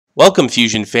Welcome,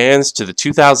 fusion fans, to the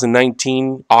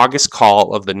 2019 August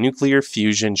call of the Nuclear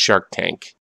Fusion Shark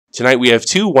Tank. Tonight we have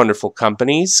two wonderful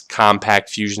companies, Compact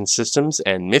Fusion Systems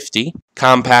and MIFTY.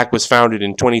 Compact was founded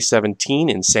in 2017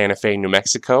 in Santa Fe, New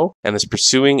Mexico, and is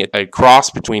pursuing a cross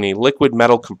between a liquid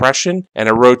metal compression and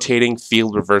a rotating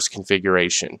field reverse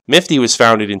configuration. MIFTY was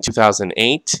founded in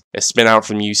 2008, a spin-out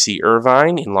from UC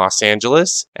Irvine in Los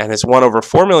Angeles, and has won over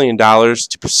 $4 million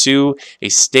to pursue a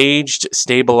staged,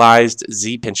 stabilized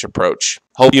Z-pinch approach.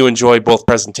 Hope you enjoy both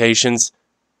presentations.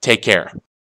 Take care.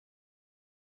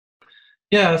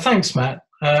 Yeah, thanks, Matt.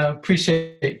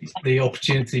 Appreciate the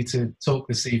opportunity to talk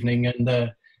this evening,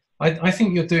 and I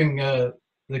think you're doing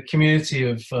the community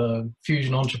of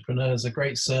fusion entrepreneurs a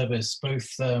great service, both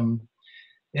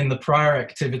in the prior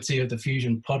activity of the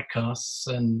Fusion podcasts,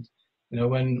 and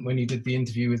when you did the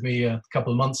interview with me a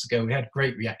couple of months ago, we had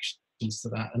great reactions to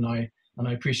that, and I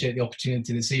appreciate the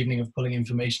opportunity this evening of pulling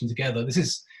information together. This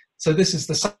is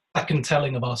the second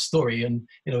telling of our story, and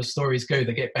as stories go,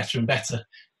 they get better and better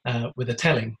with the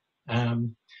telling.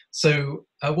 So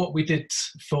what we did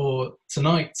for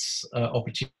tonight's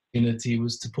opportunity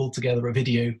was to pull together a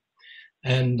video,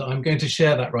 and I'm going to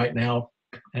share that right now,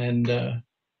 and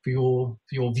for your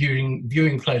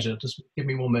viewing pleasure. Just give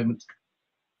me one moment.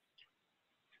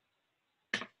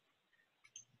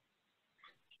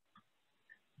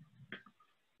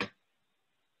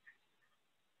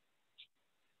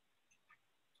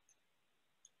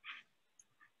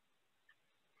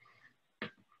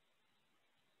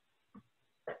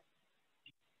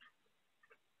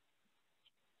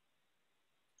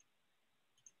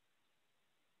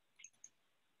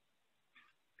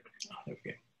 There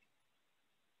we go.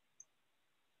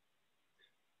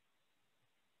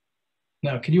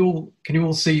 Now, can you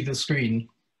all see the screen?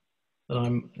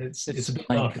 That it's a bit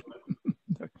dark.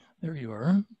 There you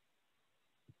are.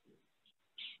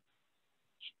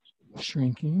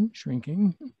 Shrinking.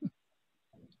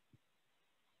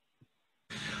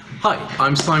 Hi,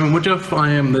 I'm Simon Woodruff.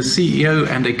 I am the CEO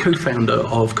and a co-founder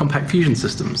of Compact Fusion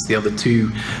Systems. The other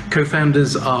two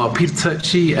co-founders are Peter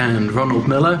Turchi and Ronald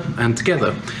Miller, and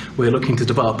together we're looking to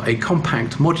develop a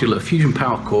compact modular fusion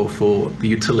power core for the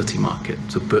utility market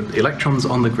to put electrons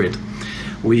on the grid.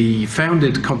 We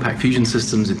founded Compact Fusion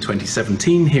Systems in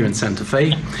 2017 here in Santa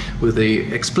Fe with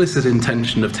the explicit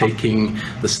intention of taking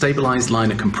the stabilized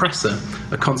liner compressor,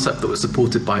 a concept that was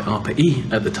supported by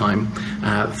ARPA-E at the time,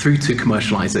 through to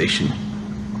commercialization.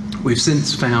 We've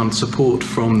since found support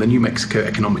from the New Mexico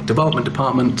Economic Development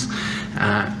Department,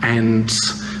 and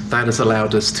that has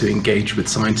allowed us to engage with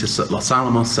scientists at Los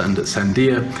Alamos and at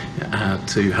Sandia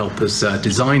to help us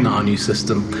design our new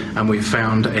system, and we've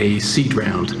found a seed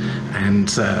round, and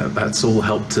that's all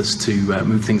helped us to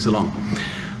move things along.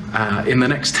 In the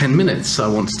next 10 minutes, I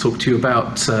want to talk to you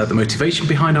about the motivation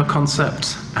behind our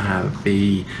concept,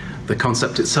 the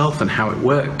concept itself and how it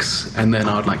works, and then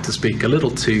I'd like to speak a little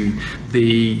to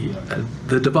the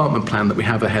development plan that we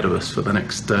have ahead of us for the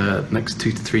next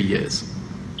 2 to 3 years.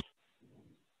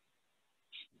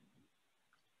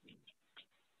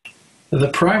 The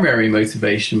primary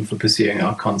motivation for pursuing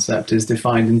our concept is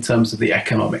defined in terms of the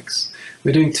economics.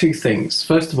 We're doing two things.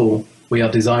 First of all, we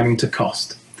are designing to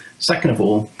cost. Second of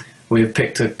all, we have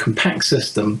picked a compact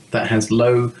system that has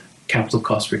low capital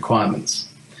cost requirements.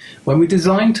 When we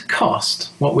design to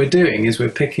cost, what we're doing is we're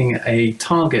picking a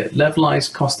target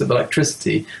levelized cost of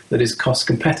electricity that is cost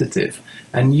competitive,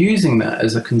 and using that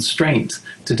as a constraint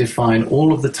to define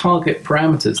all of the target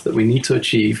parameters that we need to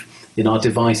achieve in our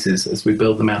devices as we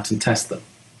build them out and test them.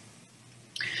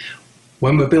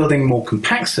 When we're building more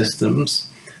compact systems,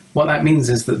 what that means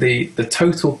is that the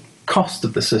total cost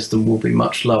of the system will be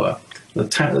much lower. The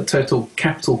total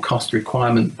capital cost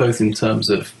requirement, both in terms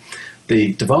of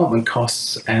the development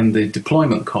costs and the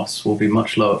deployment costs, will be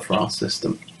much lower for our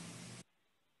system.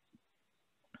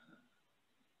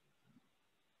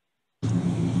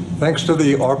 Thanks to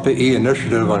the ARPA-E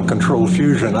initiative on controlled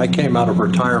fusion, I came out of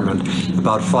retirement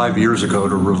about 5 years ago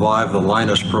to revive the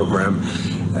Linus program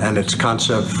and its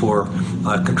concept for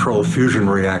a controlled fusion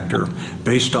reactor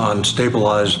based on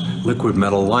stabilized liquid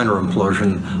metal liner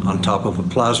implosion on top of a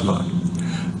plasma.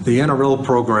 The NRL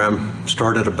program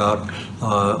started about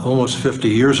almost 50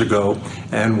 years ago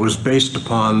and was based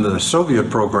upon the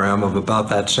Soviet program of about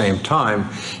that same time,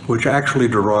 which actually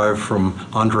derived from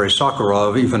Andrei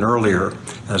Sakharov even earlier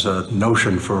as a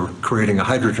notion for creating a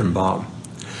hydrogen bomb.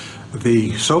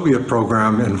 The Soviet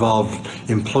program involved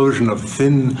implosion of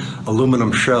thin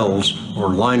aluminum shells or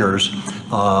liners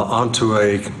onto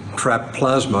a trapped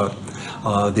plasma.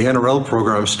 The NRL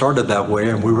program started that way,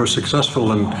 and we were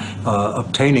successful in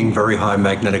obtaining very high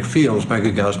magnetic fields,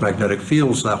 mega-Gauss magnetic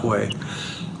fields that way.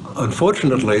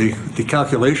 Unfortunately, the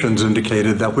calculations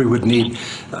indicated that we would need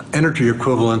energy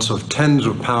equivalents of tens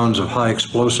of pounds of high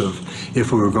explosive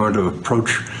if we were going to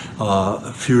approach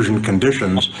fusion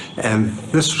conditions, and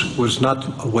this was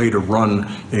not a way to run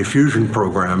a fusion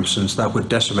program, since that would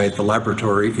decimate the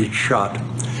laboratory each shot.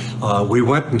 We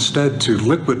went instead to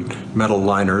liquid metal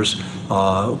liners,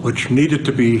 which needed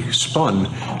to be spun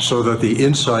so that the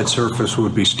inside surface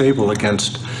would be stable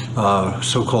against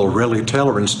so-called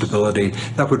Rayleigh-Taylor instability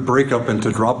that would break up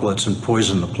into droplets and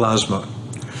poison the plasma.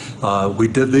 We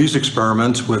did these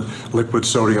experiments with liquid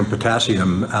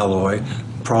sodium-potassium alloy,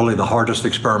 probably the hardest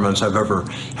experiments I've ever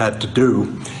had to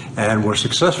do, and were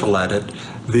successful at it.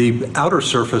 The outer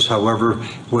surface, however,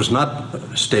 was not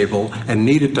stable and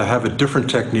needed to have a different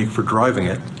technique for driving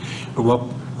it. What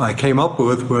I came up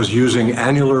with was using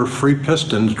annular free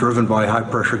pistons driven by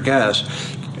high-pressure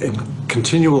gas in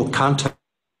continual contact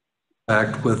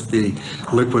with the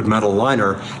liquid metal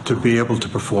liner to be able to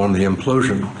perform the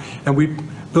implosion. And we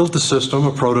built a system,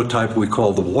 a prototype we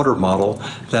call the water model,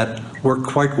 that worked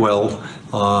quite well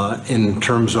in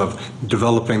terms of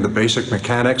developing the basic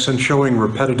mechanics and showing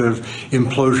repetitive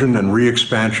implosion and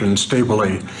re-expansion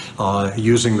stably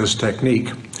using this technique.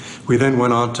 We then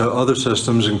went on to other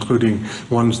systems, including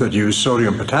ones that use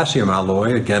sodium-potassium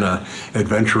alloy, again, an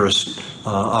adventurous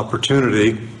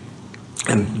opportunity,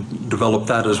 and developed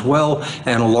that as well,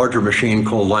 and a larger machine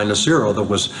called Linus Zero that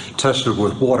was tested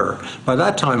with water. By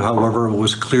that time, however, it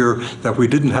was clear that we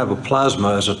didn't have a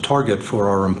plasma as a target for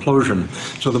our implosion.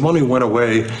 So the money went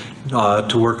away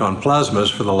to work on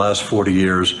plasmas for the last 40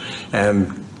 years,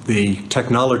 and the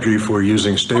technology for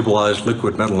using stabilized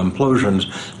liquid metal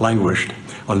implosions languished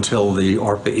until the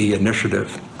ARPA-E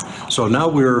initiative. So now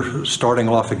we're starting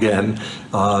off again.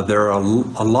 There are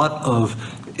a lot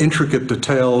of intricate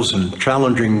details and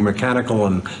challenging mechanical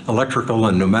and electrical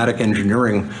and pneumatic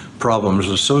engineering problems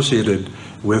associated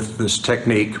with this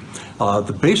technique.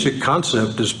 The basic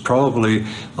concept has probably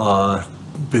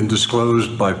been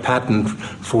disclosed by patent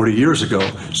 40 years ago.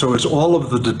 So it's all of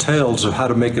the details of how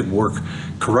to make it work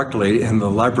correctly in the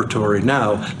laboratory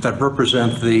now that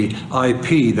represent the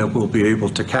IP that we'll be able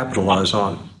to capitalize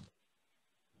on.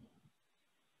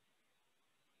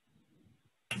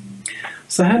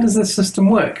 So how does this system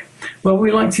work? Well,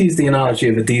 we like to use the analogy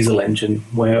of a diesel engine,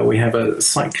 where we have a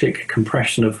cyclic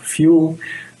compression of fuel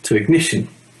to ignition.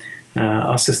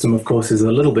 Our system, of course, is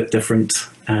a little bit different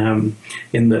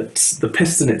in that the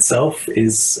piston itself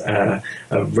is a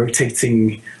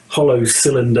rotating hollow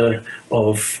cylinder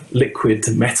of liquid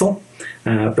metal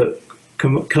that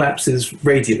collapses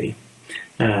radially.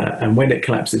 And when it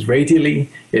collapses radially,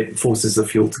 it forces the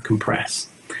fuel to compress.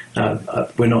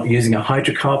 We're not using a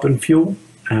hydrocarbon fuel.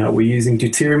 We're using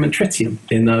deuterium and tritium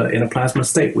in a plasma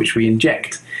state, which we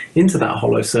inject into that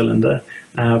hollow cylinder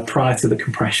prior to the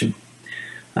compression.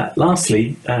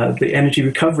 Lastly, the energy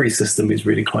recovery system is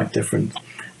really quite different.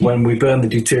 When we burn the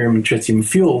deuterium and tritium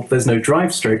fuel, there's no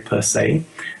drive stroke per se,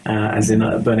 as in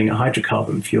burning a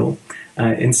hydrocarbon fuel.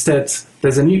 Instead,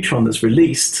 there's a neutron that's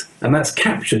released, and that's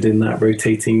captured in that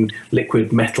rotating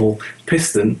liquid metal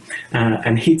piston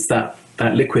and heats that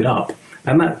liquid up,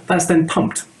 and that's then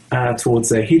pumped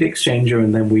towards a heat exchanger,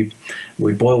 and then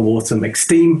we boil water, make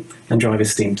steam, and drive a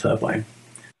steam turbine.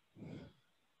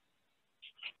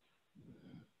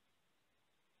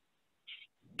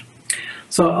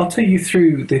 So I'll take you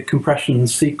through the compression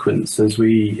sequence as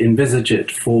we envisage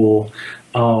it for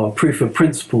our proof of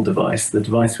principle device, the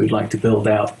device we'd like to build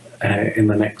out in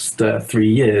the next 3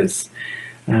 years.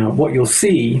 What you'll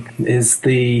see is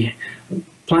the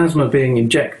plasma being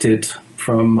injected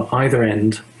from either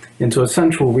end into a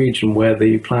central region where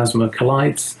the plasma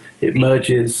collides, it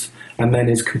merges, and then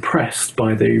is compressed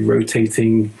by the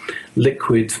rotating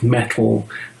liquid metal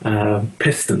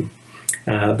piston.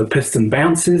 The piston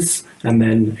bounces and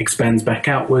then expands back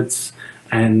outwards,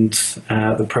 and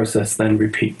the process then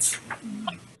repeats.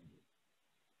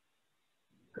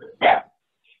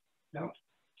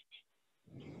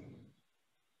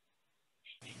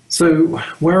 So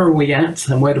where are we at,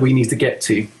 and where do we need to get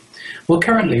to? Well,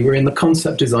 currently we're in the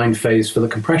concept design phase for the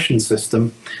compression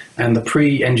system and the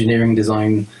pre-engineering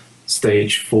design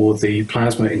stage for the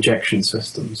plasma injection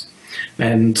systems.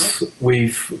 And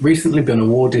we've recently been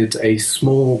awarded a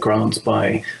small grant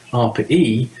by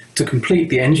ARPA-E to complete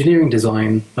the engineering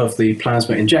design of the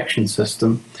plasma injection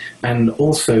system, and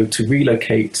also to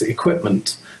relocate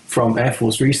equipment from Air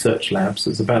Force Research Labs.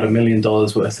 There's about $1 million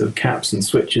worth of caps and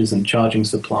switches and charging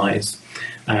supplies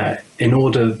in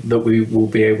order that we will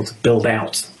be able to build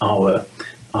out our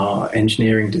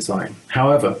engineering design.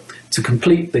 However, to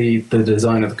complete the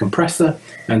design of the compressor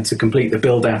and to complete the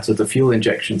build out of the fuel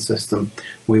injection system,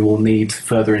 we will need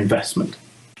further investment.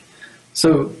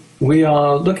 So we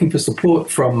are looking for support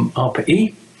from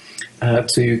ARPA-E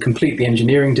to complete the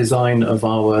engineering design of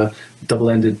our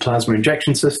double-ended plasma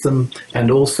injection system and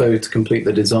also to complete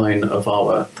the design of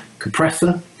our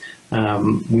compressor.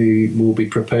 We will be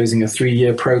proposing a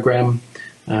 3-year program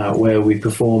where we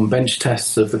perform bench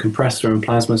tests of the compressor and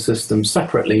plasma systems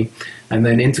separately and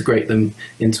then integrate them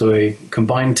into a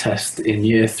combined test in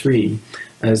year 3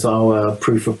 as our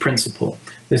proof of principle.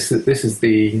 This is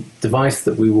the device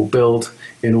that we will build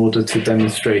in order to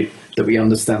demonstrate that we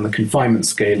understand the confinement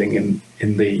scaling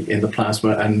in the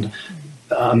plasma and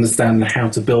understand how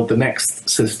to build the next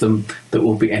system that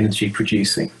will be energy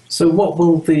producing. So what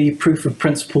will the proof of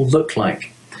principle look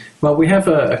like? Well, we have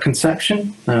a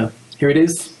conception. Here it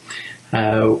is.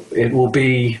 It will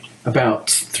be about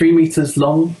 3 meters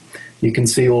long. You can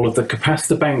see all of the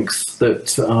capacitor banks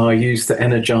that are used to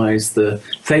energize the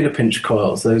theta pinch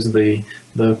coils. Those are the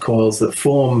coils that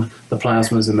form the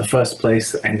plasmas in the first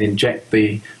place and inject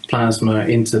the plasma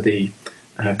into the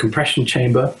compression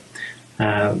chamber.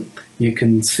 You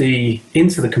can see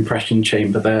into the compression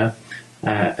chamber there,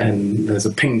 and there's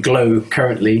a pink glow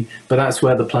currently, but that's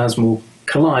where the plasma will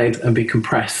collide and be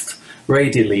compressed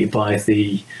radially by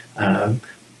the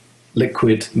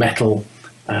liquid metal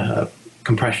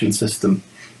compression system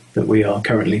that we are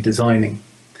currently designing.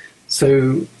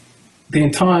 So the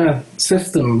entire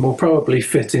system will probably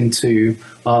fit into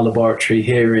our laboratory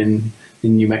here in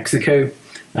New Mexico.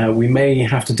 We may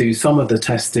have to do some of the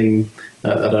testing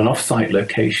at an off-site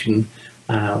location,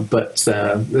 but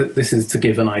this is to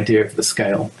give an idea of the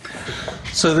scale.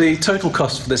 So the total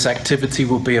cost for this activity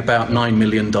will be about $9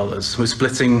 million. We're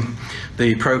splitting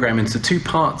the program into 2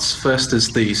 parts. First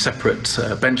is the separate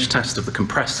bench test of the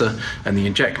compressor and the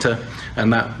injector,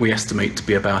 and that we estimate to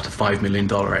be about a $5 million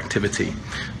activity.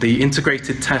 The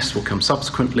integrated test will come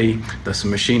subsequently. There's some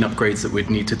machine upgrades that we'd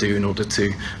need to do in order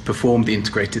to perform the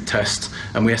integrated test,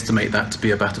 and we estimate that to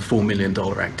be about a $4 million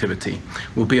activity.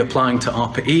 We'll be applying to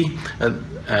ARPA-E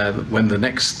when the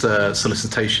next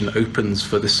solicitation opens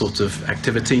for this sort of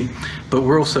activity, but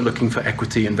we're also looking for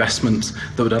equity investment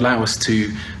that would allow us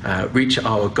to reach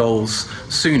our goals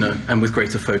sooner and with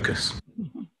greater focus.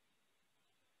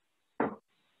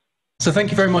 So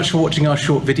thank you very much for watching our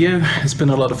short video. It's been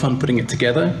a lot of fun putting it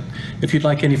together. If you'd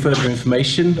like any further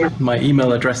information, my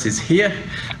email address is here.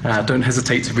 Don't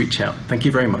hesitate to reach out. Thank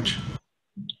you very much.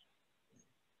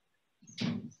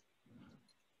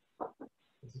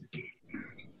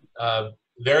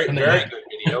 Very good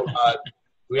video.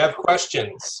 We have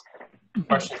questions.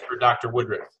 Questions for Dr.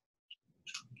 Woodruff.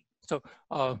 So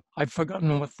I've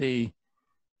forgotten what the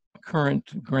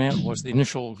current grant was, the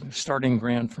initial starting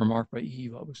grant from ARPA-E.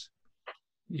 What was,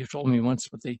 you told me once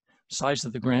what the size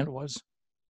of the grant was.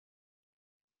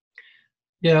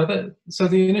 Yeah, so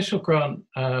the initial grant,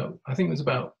 I think it was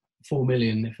about 4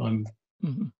 million, if I'm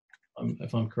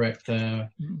correct. I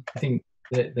think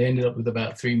that they ended up with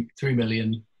about 3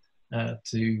 million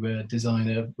to design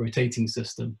a rotating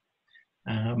system.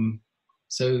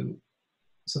 So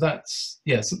that's,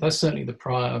 yes, that's certainly the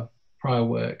prior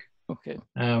work. Okay.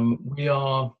 We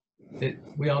are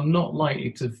not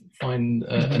likely to find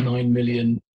a $9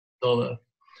 million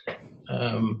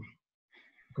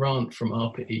grant from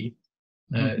ARPA-E.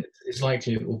 It's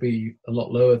likely it will be a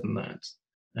lot lower than that.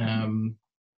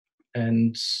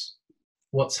 And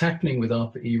what's happening with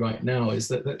ARPA-E right now is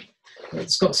that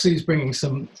Scott Su's bringing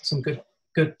some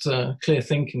good clear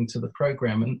thinking to the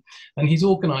program, and he's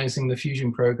organizing the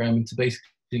fusion program into basically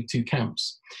 2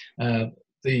 camps.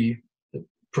 The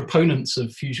proponents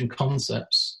of fusion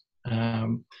concepts are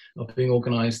being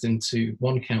organized into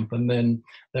one camp, and then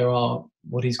there are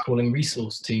what he's calling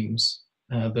resource teams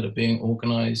that are being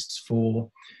organized for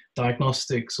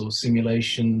diagnostics or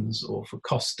simulations or for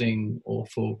costing or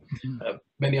for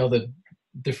many other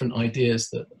different ideas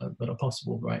that are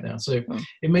possible right now. So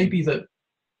it may be that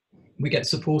we get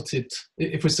supported,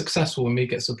 if we're successful, we may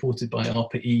get supported by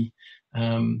ARPA-E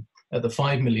at the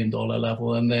 $5 million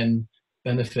level, and then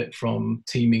benefit from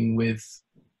teaming with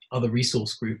other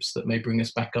resource groups that may bring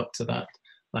us back up to that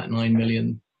 9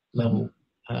 million level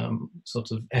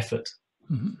sort of effort.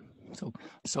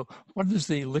 So what is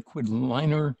the liquid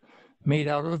liner made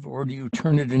out of, or do you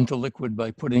turn it into liquid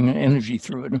by putting energy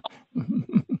through it?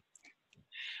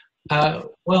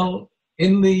 Well,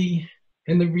 in the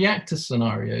reactor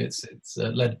scenario, it's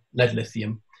lead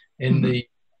lithium. In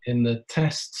the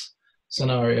test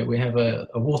scenario, we have a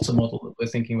water model that we're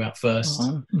thinking about first,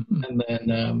 and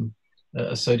then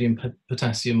a sodium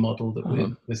potassium model that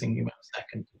we're thinking about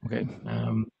second. Okay.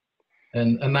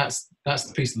 And that's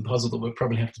the piece of the puzzle that we'll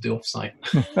probably have to do off-site.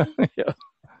 Yeah.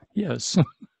 Yes.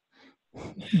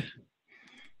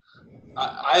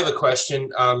 I have a question.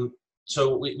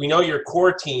 So we know your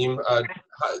core team.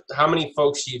 How many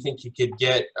folks do you think you could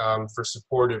get for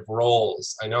supportive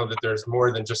roles? I know that there's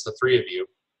more than just the three of you.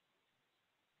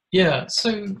 Yeah.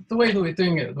 So the way that we're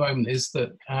doing it at the moment is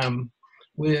that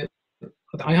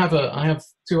I have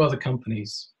two other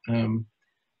companies, and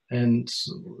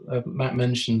Matt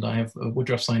mentioned I have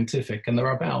Woodruff Scientific, and there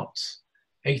are about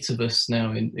 8 of us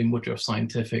now in Woodruff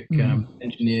Scientific,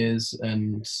 engineers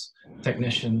and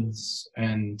technicians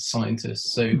and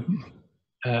scientists. So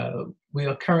we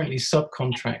are currently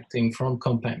subcontracting from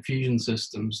Compact Fusion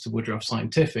Systems to Woodruff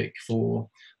Scientific for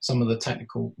some of the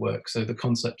technical work. So the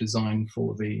concept design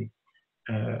for the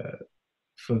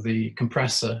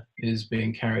compressor is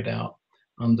being carried out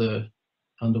under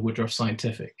Woodruff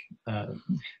Scientific.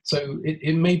 So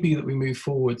it may be that we move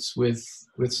forwards with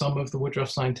some of the Woodruff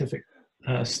Scientific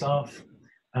staff,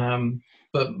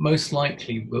 but most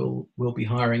likely we'll be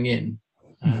hiring in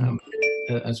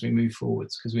as we move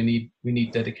forwards, because we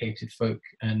need dedicated folk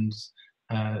and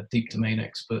deep domain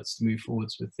experts to move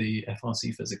forwards with the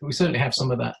FRC physics. We certainly have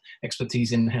some of that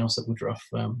expertise in-house at Woodruff,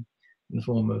 in the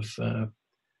form of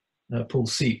Paul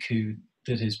Seek, who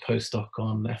did his postdoc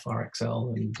on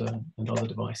FRXL and other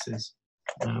devices.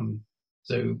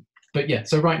 But yeah,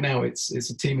 so right now it's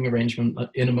a teaming arrangement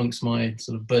in amongst my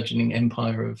sort of burgeoning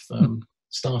empire of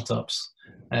startups,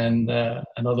 and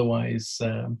otherwise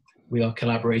we are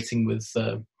collaborating with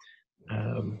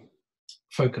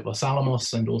folk at Los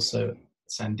Alamos and also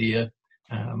Sandia,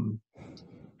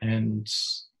 and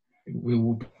we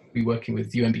will be working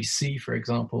with UMBC, for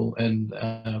example, and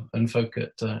folk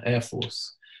at Air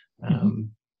Force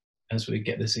as we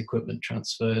get this equipment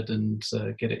transferred and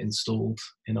get it installed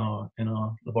in our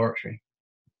laboratory.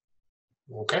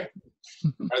 Okay.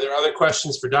 Are there other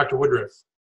questions for Dr. Woodruff?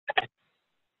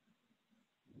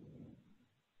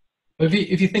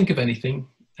 If you think of anything,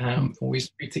 always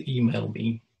free to email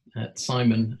me at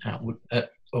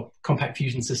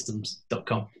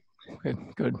simon@compactfusionsystems.com. Okay,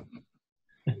 good.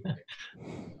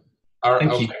 All right,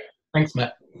 Thank you. Thanks,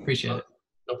 Matt. Appreciate it.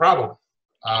 No problem.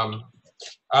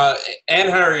 Anne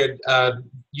Harriet,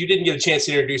 you didn't get a chance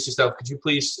to introduce yourself. Could you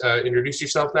please introduce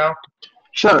yourself now?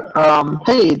 Sure.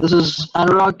 Hey, this is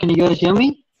Anurag. Can you guys hear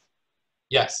me?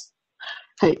 Yes.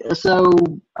 Hey, so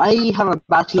I have a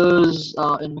bachelor's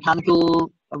in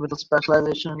mechanical with a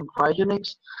specialization in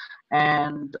cryogenics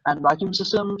and vacuum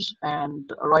systems.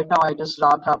 And right now I just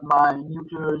wrapped up my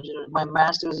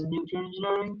master's in nuclear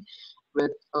engineering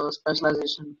with a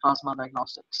specialization in plasma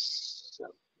diagnostics. So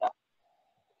yeah,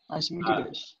 nice to meet you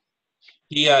guys.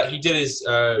 He did his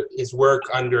work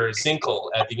under Zinkel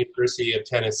at the University of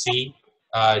Tennessee.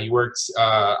 He worked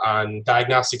on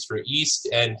diagnostics for yeast,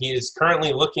 and he is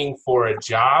currently looking for a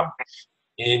job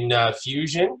in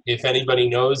fusion. If anybody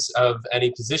knows of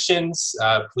any positions,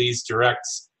 please direct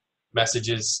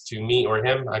messages to me or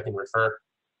him. I can refer.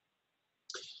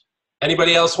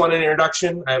 Anybody else want an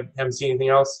introduction? I haven't seen anything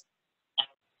else.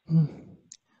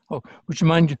 Oh, would you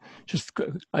mind just,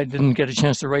 I didn't get a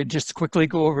chance to write, just quickly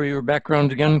go over your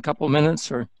background again, a couple of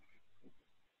minutes, or?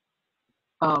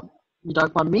 You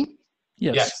talk about me?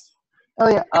 Yes. Yes. Oh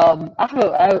yeah.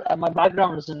 My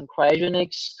background is in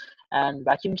cryogenics and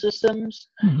vacuum systems,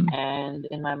 and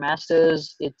in my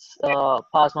master's it's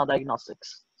plasma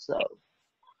diagnostics. So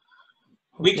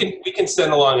we can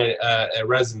send along a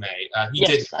resume.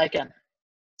 Yes, I can.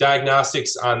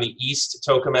 Diagnostics on the East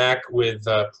Tokamak with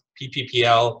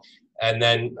PPPL, and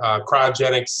then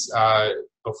cryogenics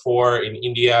before in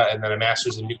India, and then a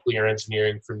master's in nuclear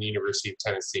engineering from the University of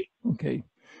Tennessee. Okay.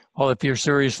 Well, if you're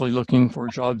seriously looking for a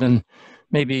job, then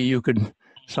maybe you could,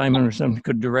 Simon or something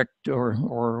could direct,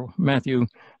 or Matthew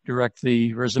direct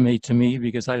the resume to me,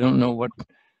 because I don't know what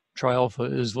Tri-Alpha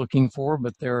is looking for,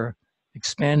 but they're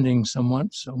expanding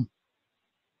somewhat. So.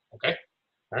 Okay.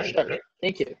 All right. Sure.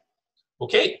 Thank you.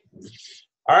 Okay.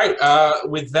 All right.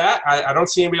 With that, I don't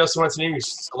see anybody else who wants to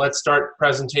introduce. So let's start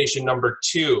presentation number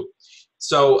 2.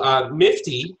 So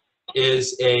MIFTI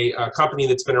is a company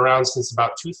that's been around since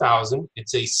about 2000.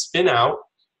 It's a spin out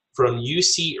from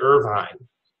UC Irvine.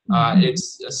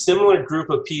 It's a similar group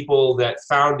of people that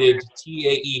founded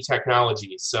TAE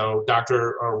Technologies. So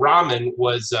Dr. Rahman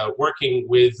was working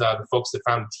with the folks that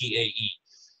founded TAE.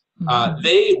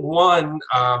 They've won,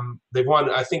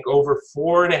 I think, over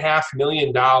 $4.5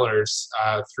 million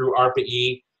through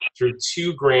ARPA-E, through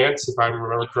 2 grants, if I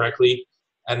remember correctly,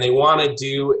 and they want to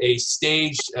do a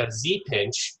staged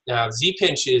Z-pinch. Now,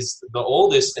 Z-pinch is the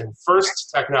oldest and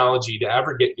first technology to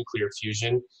ever get nuclear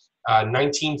fusion.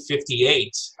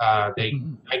 1958,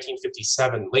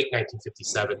 1957, late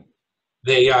 1957,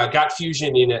 they got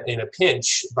fusion in a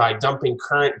pinch by dumping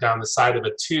current down the side of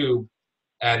a tube,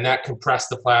 and that compressed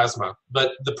the plasma.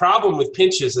 But the problem with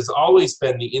pinches has always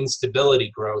been the instability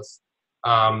growth.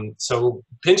 So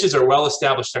pinches are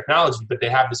well-established technology, but they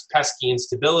have this pesky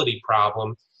instability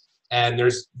problem, and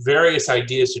there's various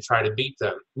ideas to try to beat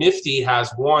them. MIFTY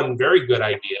has one very good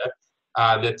idea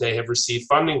that they have received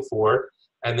funding for,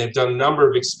 and they've done a number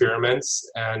of experiments.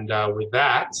 And with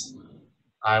that,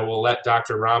 I will let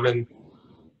Dr. Raman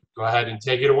go ahead and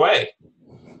take it away.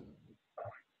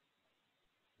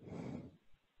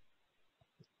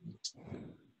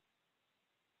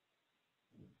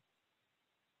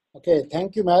 Okay,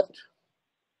 thank you, Matt.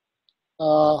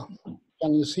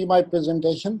 Can you see my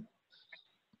presentation?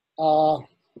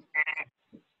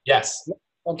 Yes.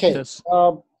 Okay. Yes.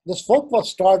 This work was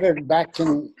started back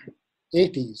in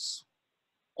 80s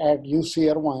at UC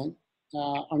Irvine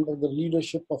under the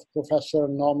leadership of Professor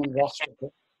Norman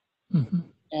Rostocker.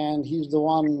 And he's the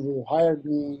one who hired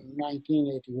me in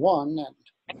 1981. And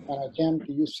when I came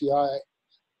to UCI,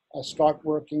 I started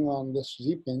working on this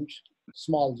Z-pinch,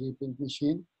 small Z-pinch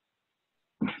machine.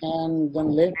 And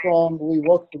then later on, we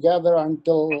worked together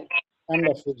until end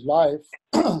of his life.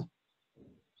 I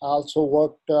also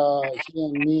worked, he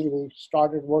and me, we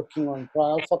started working on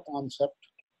Tri-alpha concept.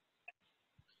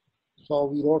 So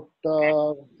we wrote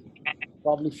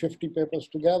probably 50 papers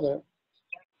together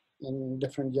in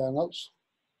different journals.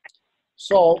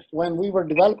 So when we were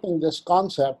developing this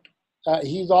concept,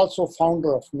 he's also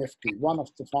founder of MIFTY, one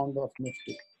of the founder of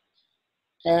MIFTY.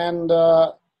 And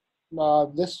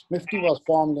this MIFTY was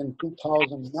formed in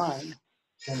 2009.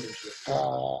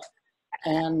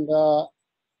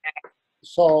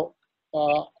 So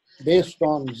based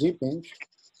on Z-pinch,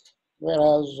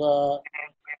 whereas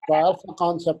Tri-alpha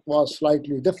concept was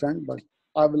slightly different, but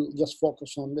I will just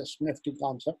focus on this MIFTY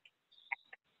concept.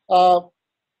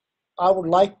 I would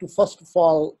like to first of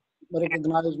all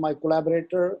recognize my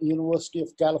collaborator, University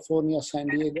of California, San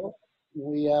Diego.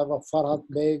 We have Farhat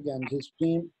Beg and his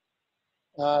team.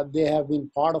 They have been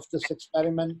part of this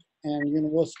experiment, and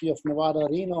University of Nevada,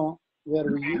 Reno,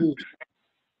 where we used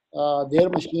their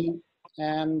machine,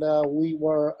 and we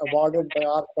were awarded by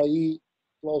ARPA-E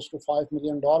close to $5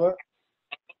 million.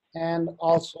 And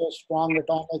also Strong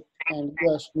Atomic and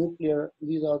US Nuclear,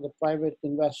 these are the private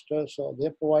investors, so they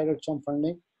provided some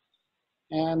funding.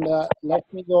 And let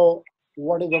me go,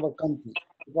 what is our company?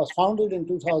 It was founded in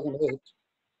 2008,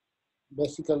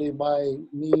 basically by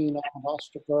me, Norman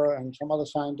Rostocker, and some other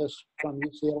scientists from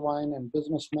UC Irvine and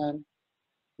businessmen.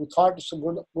 We thought it's a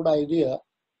good idea.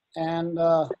 And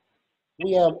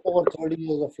we have over 30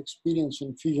 years of experience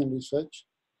in fusion research.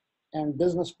 And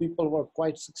business people were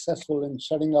quite successful in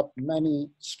setting up many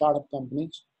startup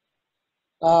companies.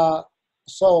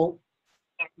 So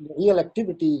the real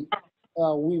activity,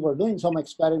 we were doing some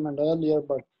experiment earlier,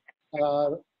 but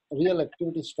real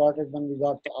activity started when we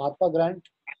got the ARPA grant.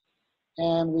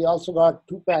 And we also got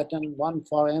 2 patents, one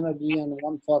for energy and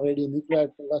one for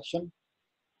radionuclide production.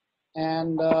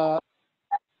 And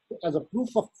as a proof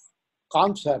of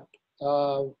concept,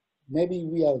 maybe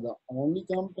we are the only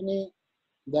company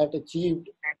that achieved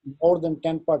more than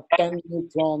 10 per 10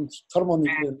 neutrons,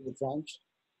 thermonuclear neutrons.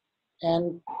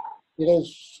 And it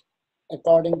is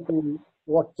according to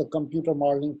what the computer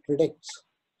modeling predicts.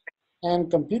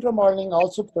 And computer modeling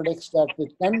also predicts that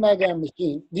with 10 mega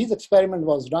machine, this experiment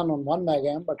was done on 1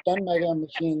 mega, but 10 mega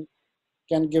machine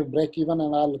can give break even,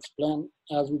 and I'll explain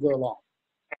as we go along.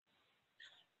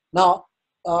 Now,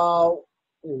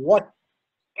 what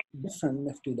different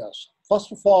MIFTY does?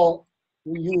 First of all,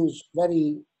 we use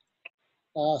very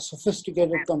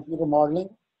sophisticated computer modeling,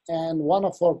 and one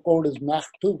of our code is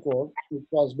Mach-2 code, which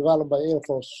was developed by Air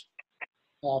Force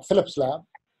Phillips Lab.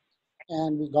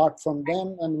 And we got from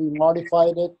them, and we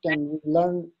modified it, and we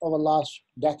learned over the last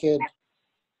decade.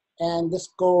 And this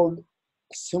code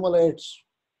simulates,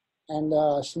 and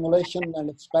simulation and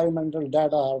experimental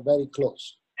data are very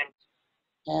close.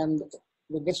 And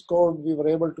with this code, we were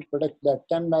able to predict that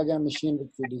 10 mega machine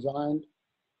which we designed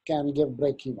can give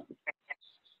break even.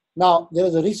 Now, there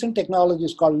is a recent technology,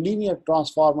 it's called linear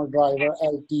transformer driver,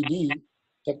 LTD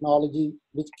technology,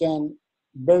 which can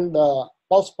build a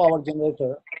pulse power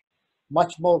generator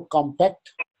much more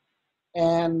compact,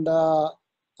 and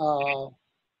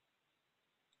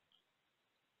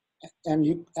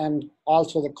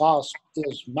also the cost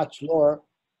is much lower.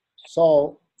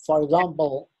 So, for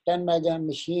example, 10 mega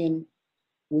machine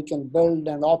we can build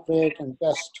and operate and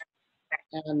test,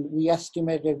 and we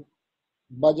estimated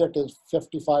budget is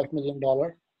 $55 million.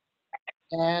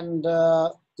 And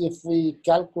if we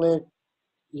calculate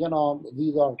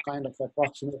these are kind of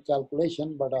approximate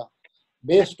calculation, but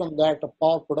based on that, a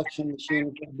power production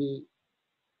machine could be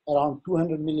around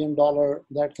 $200 million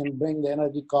that can bring the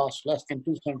energy cost less than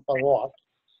 2 cents per watt.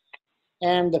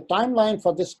 And the timeline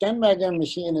for this 10 megawatt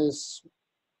machine is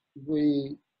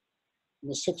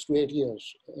 6 to 8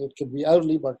 years. It could be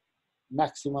early, but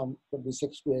maximum could be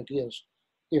 6 to 8 years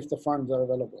if the funds are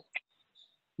available.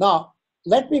 Now,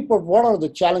 let me put what are the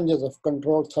challenges of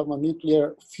controlled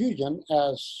thermonuclear fusion,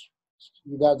 as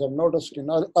you guys have noticed in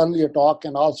earlier talk,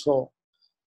 and also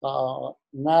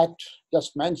Matt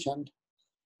just mentioned.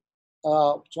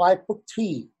 So I put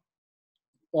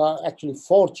actually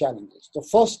four challenges. The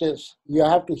first is you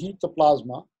have to heat the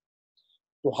plasma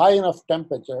to high enough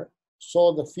temperature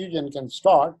so the fusion can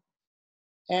start.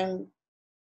 And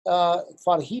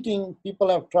for heating, people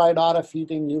have tried RF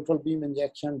heating, neutral beam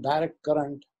injection, direct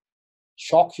current,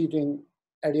 shock heating,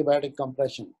 adiabatic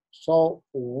compression. So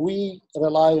we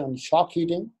rely on shock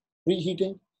heating,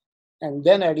 preheating, and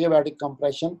then adiabatic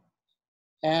compression,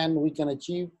 and we can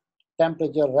achieve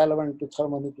temperature relevant to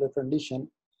thermonuclear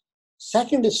condition.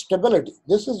 Second is stability.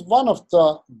 This is one of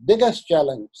the biggest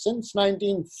challenges. Since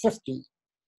 1950,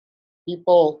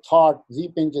 people thought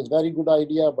Z-pinch is a very good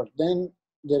idea, but then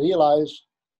they realized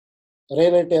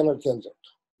Rayleigh-Taylor kills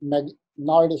it.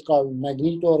 Now it is called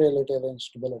magneto-Rayleigh-Taylor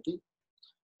instability.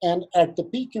 And at the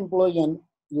peak implosion,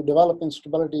 you develop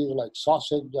instabilities like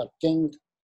sausage or king.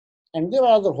 And there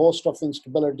are other host of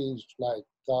instabilities like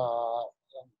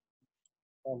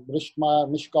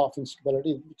Richtmeier-Mishkov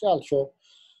instability, which I'll show.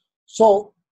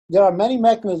 So there are many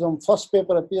mechanisms. First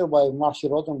paper appeared by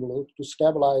Marshall Rosenbluth to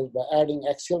stabilize by adding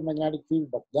axial magnetic field,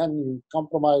 but then you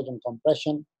compromise on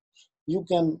compression. You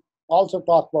can also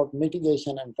talk about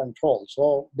mitigation and control.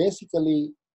 So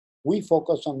basically, we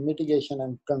focus on mitigation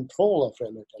and control of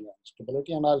Rayleigh-Taylor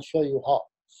instability, and I'll show you how.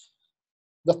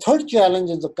 The third challenge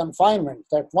is the confinement,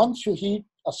 that once you heat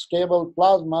a stable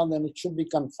plasma, then it should be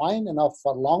confined enough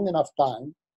for long enough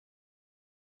time.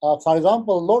 For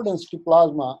example, low density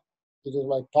plasma, which is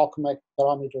like tokamak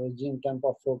parameter regime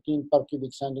 10^14 per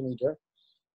cubic centimeter,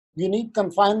 you need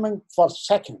confinement for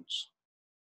seconds.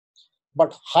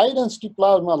 But high density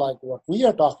plasma, like what we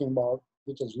are talking about,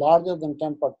 which is larger than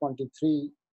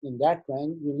 10^23 in that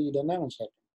range, you need a nanosecond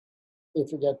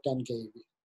if you get 10 keV.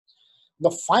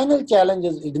 The final challenge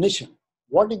is ignition.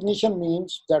 What ignition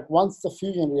means that once the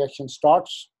fusion reaction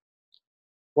starts,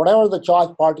 whatever the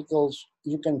charged particles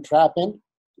you can trap in,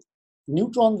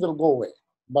 neutrons will go away,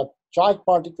 but charged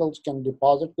particles can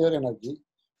deposit their energy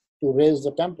to raise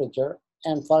the temperature.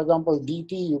 And for example,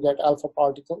 DT, you get alpha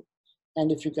particle,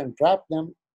 and if you can trap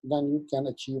them, then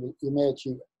you may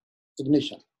achieve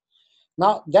ignition.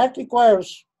 Now that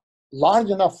requires large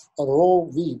enough rho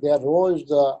V, where rho is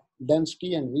the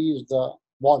density and V is the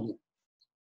volume,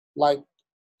 like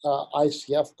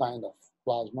ICF kind of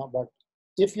plasma. But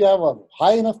if you have a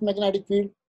high enough magnetic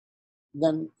field,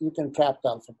 then you can trap the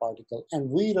alpha particle. And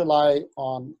we rely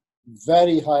on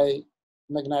very high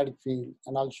magnetic field,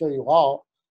 and I'll show you how,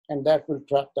 and that will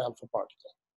trap the alpha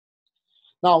particle.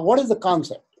 Now, what is the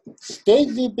concept? Stage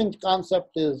Z-pinch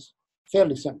concept is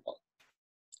fairly simple.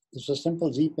 It's a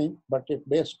simple Z-pinch, but it's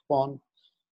based upon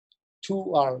 2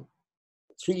 or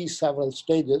 3 several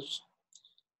stages.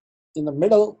 In the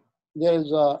middle, there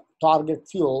is a target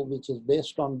fuel, which is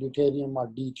based on deuterium or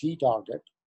DT target,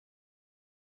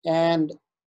 and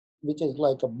which is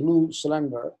like a blue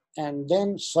cylinder, and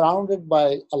then surrounded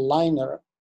by a liner,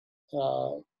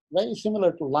 very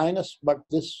similar to Linus, but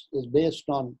this is based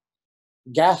on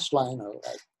gas liner.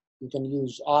 Like you can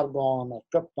use argon or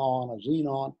krypton or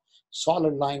xenon,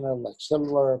 solid liner like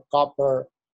silver, copper,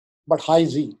 but high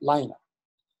Z liner.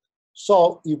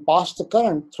 So you pass the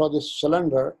current through this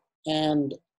cylinder,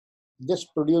 and this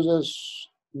produces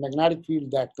magnetic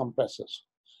field that compresses.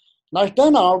 Now it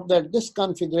turned out that this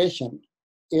configuration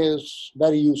is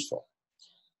very useful.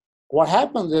 What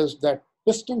happens is that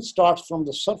piston starts from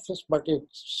the surface, but it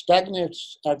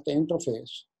stagnates at the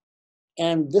interface.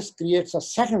 And this creates a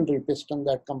secondary piston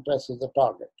that compresses the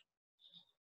target.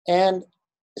 And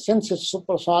since it's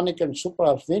supersonic and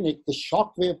superarsenic, the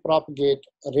shock wave propagate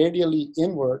radially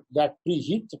inward that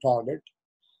preheat the target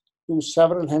to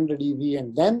several hundred eV,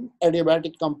 and then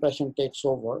adiabatic compression takes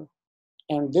over.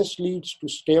 And this leads to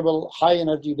stable high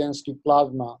energy density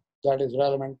plasma that is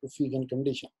relevant to fusion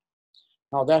condition.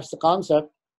 Now that's the concept.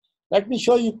 Let me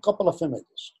show you a couple of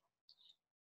images.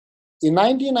 In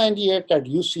 1998 at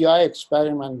UCI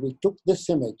experiment, we took this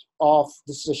image of,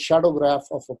 this is a shadow graph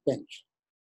of a pinch,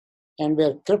 and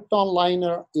where krypton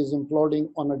liner is imploding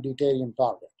on a deuterium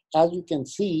target. As you can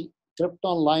see,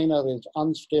 krypton liner is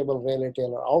unstable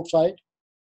Rayleigh-Taylor outside,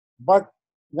 but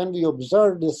when we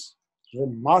observe this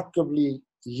remarkably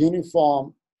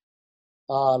uniform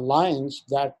lines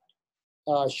that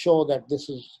show that this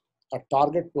is a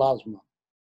target plasma.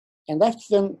 And that's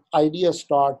when ideas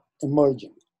start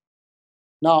emerging.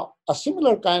 Now, a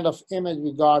similar kind of image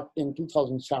we got in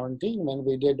 2017 when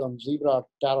we did on Zebra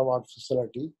terawatt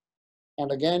facility.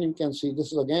 And again, you can see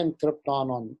this is again krypton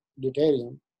on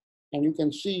deuterium. And you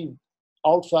can see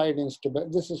outside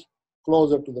instability, this is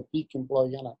closer to the peak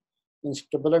implosion.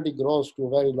 Instability grows to a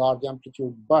very large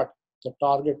amplitude, but the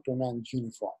target remains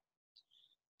uniform.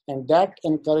 And that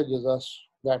encourages us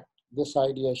that this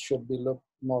idea should be looked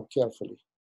more carefully.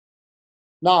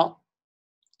 Now,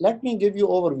 let me give you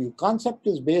an overview. Concept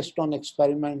is based on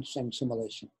experiments and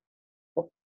simulation.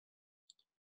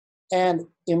 And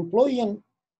implosion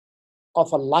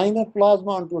of a liner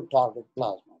plasma onto a target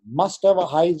plasma must have a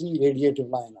high Z radiative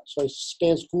liner. So it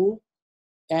stays cool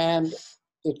and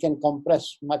it can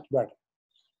compress much better.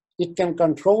 It can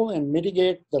control and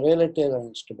mitigate the relative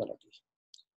instability.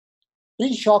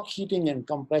 Pre-shock heating and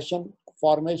compression,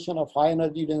 formation of high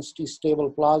energy density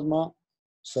stable plasma.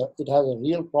 So it has a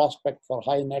real prospect for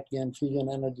high net gain fusion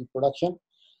energy production,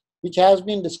 which has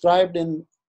been described in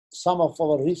some of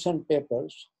our recent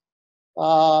papers.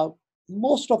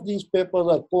 Most of these papers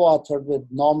are co-authored with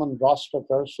Norman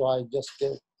Rostocker, so I just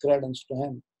give credence to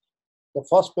him. The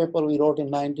first paper we wrote in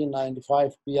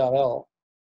 1995, PRL,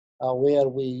 where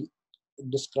we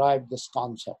described this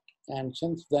concept. And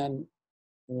since then,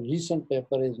 the recent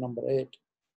paper is number 8,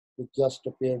 which just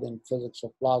appeared in Physics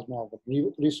of Plasma of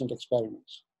recent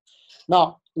experiments.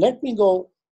 Now, let me go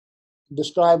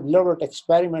describe a little bit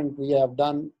experiment we have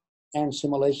done and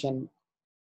simulation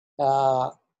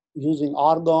using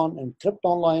argon and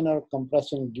krypton liner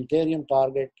compressing deuterium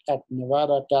target at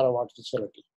Nevada terawatt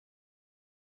facility.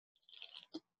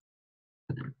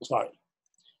 Sorry.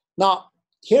 Now,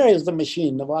 here is the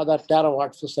machine, Nevada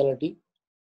terawatt facility.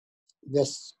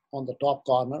 This on the top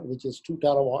corner, which is 2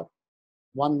 terawatt,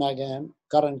 1 megaamp,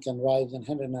 current can rise in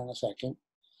 100 nanosecond.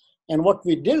 And what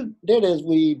we did is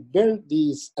we built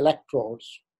these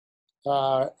electrodes,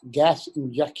 gas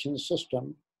injection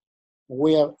system,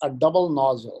 where a double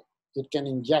nozzle, it can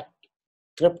inject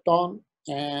krypton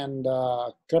and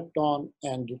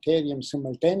deuterium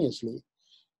simultaneously.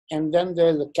 And then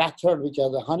there's a cathode which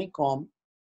has a honeycomb,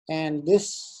 and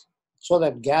this so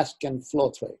that gas can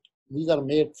flow through it. These are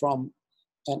made from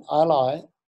an alloy,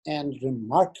 and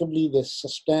remarkably they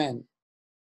sustain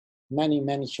many,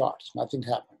 many shots. Nothing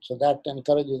happens. So that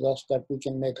encourages us that we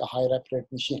can make a high rep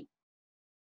rate machine.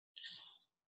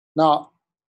 Now,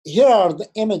 here are the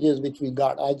images which we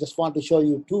got. I just want to show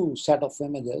you 2 set of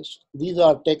images. These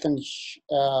are taken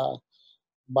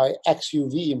by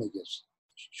XUV images,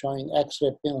 showing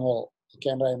X-ray pinhole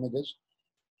camera images.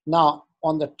 Now,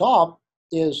 on the top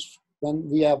is when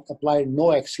we have applied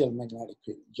no axial magnetic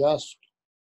field, just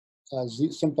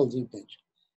simple Z pinch.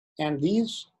 And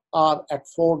these are at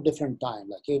 4 different times,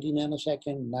 like 80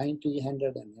 nanosecond, 90,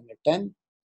 100, and 110,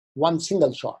 one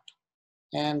single shot.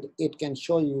 And it can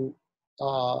show you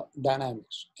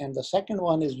dynamics. And the second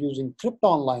one is using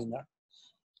krypton liner.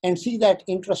 And see that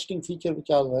interesting feature which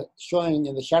I was showing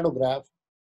in the shadow graph,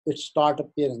 it start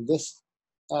appearing. This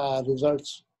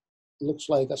results, looks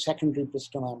like a secondary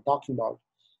piston I'm talking about.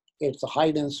 It's a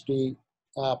high density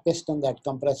piston that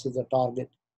compresses the target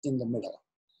in the middle.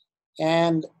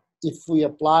 And if we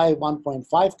apply 1.5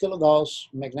 kilogauss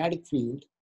magnetic field,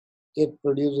 it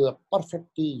produces a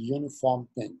perfectly uniform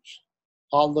pinch.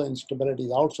 Although instability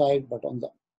is outside, but on the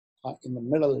in the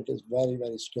middle it is very,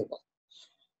 very stable.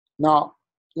 Now,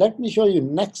 let me show you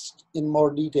next in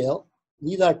more detail.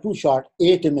 These are 2 shot,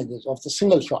 8 images of the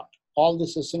single shot. All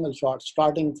this is single shot,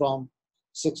 starting from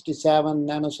 67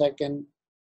 nanosecond,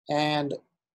 and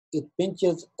it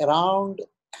pinches around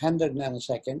 100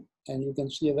 nanosecond, and you can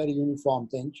see a very uniform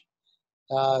pinch.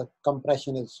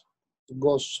 Compression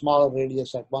goes smaller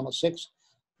radius at 106,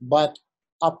 but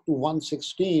up to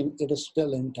 116, it is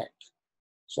still intact.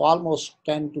 So almost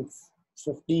 10 to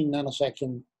 15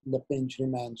 nanosecond, the pinch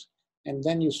remains. And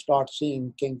then you start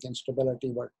seeing kink instability,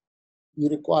 but you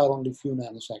require only few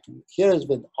nanoseconds. Here is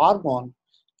with argon,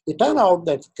 it turned out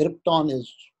that krypton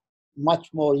is much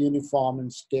more uniform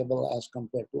and stable as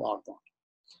compared to argon.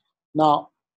 Now,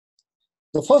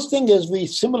 the first thing is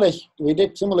we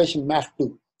did simulation Mach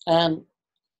 2, and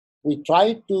we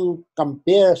tried to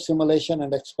compare simulation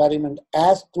and experiment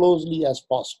as closely as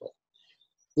possible.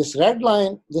 This red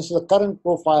line, this is the current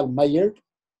profile measured,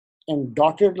 and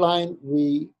dotted line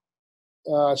we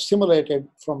simulated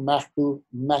from Mach 2,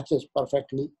 matches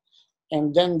perfectly.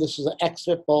 And then this is the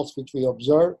X-ray pulse which we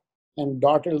observed, and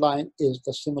dotted line is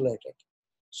the simulated.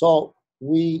 So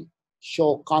we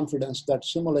show confidence that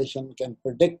simulation can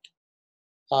predict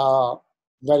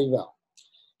very well.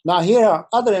 Now here are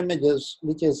other images,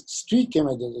 which is streak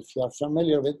images, if you are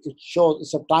familiar with. It shows,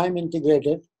 it's a time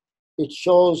integrated. It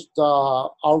shows the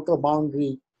outer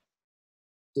boundary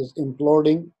is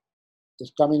imploding,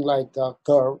 is coming like a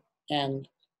curve, and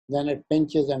then it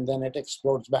pinches and then it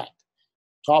explodes back.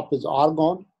 Top is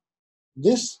argon.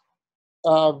 This,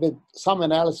 with some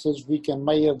analysis, we can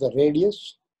measure the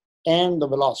radius and the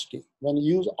velocity. When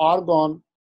you use argon,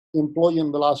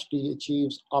 implosion velocity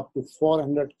achieves up to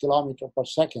 400 kilometers per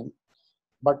second.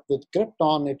 But with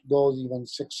krypton, it goes even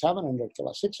 600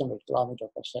 kilometers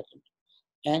per second.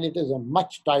 And it is a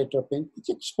much tighter pinch.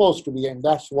 It's supposed to be, and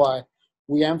that's why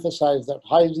we emphasize that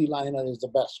high-Z liner is the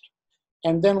best.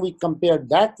 And then we compared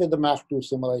that with the Mach 2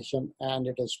 simulation, and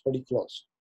it is pretty close.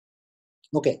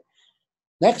 Okay,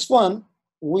 next one,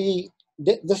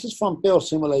 this is from pure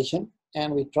simulation,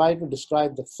 and we try to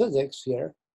describe the physics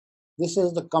here. This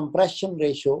is the compression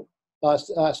ratio,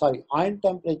 ion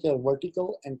temperature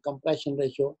vertical and compression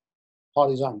ratio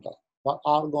horizontal for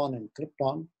argon and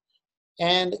krypton.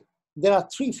 And there are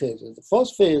three phases. The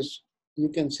first phase you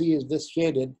can see is this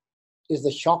shaded, is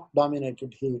the shock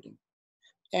dominated heating.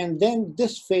 And then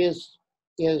this phase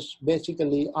is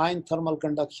basically ion thermal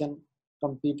conduction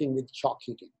competing with shock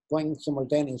heating, going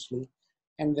simultaneously.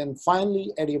 And then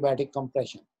finally adiabatic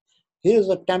compression. Here's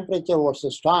the temperature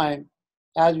versus time.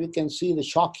 As you can see, the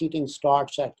shock heating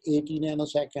starts at 80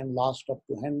 nanosecond, lasts up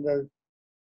to 100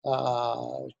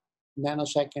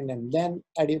 nanosecond, and then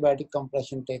adiabatic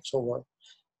compression takes over.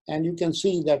 And you can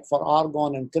see that for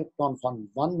argon and krypton from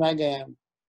 1 megaamp,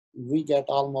 we get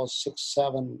almost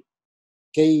 6-7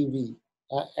 keV,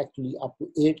 actually up to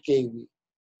 8 keV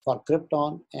for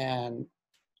krypton and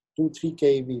 2-3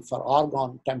 keV for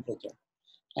argon temperature.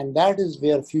 And that is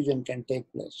where fusion can take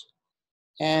place.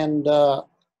 And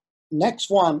next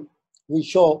one, we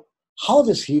show how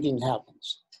this heating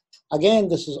happens. Again,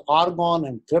 this is argon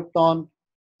and krypton,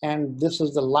 and this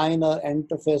is the liner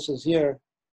interfaces here.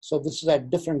 So this is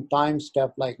at different time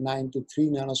step, like 93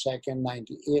 nanosecond,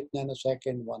 98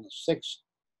 nanosecond, 106.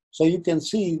 So you can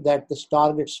see that this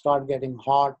targets start getting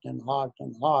hot and hot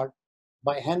and hot.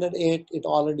 By 108, it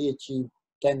already achieved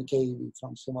 10 keV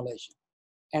from simulation.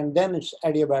 And then it's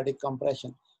adiabatic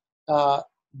compression.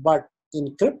 But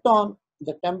in krypton,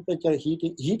 the temperature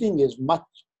heating is much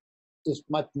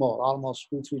more, almost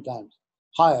 2-3 times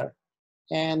higher,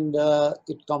 and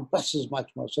it compresses much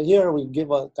more. So here we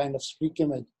give a kind of streak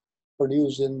image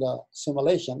produced in the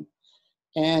simulation,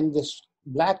 and this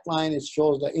black line, it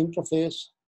shows the interface,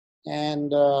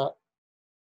 and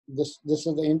this is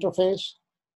the interface,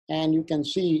 and you can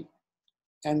see,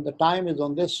 and the time is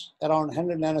on this around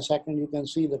 100 nanosecond. You can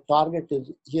see the target is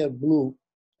here blue,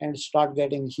 and start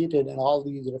getting heated and all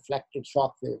these reflected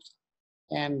shock waves.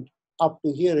 And up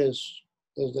to here is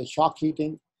the shock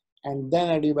heating, and then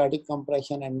adiabatic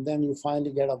compression, and then you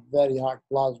finally get a very hot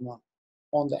plasma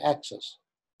on the axis.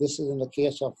 This is in the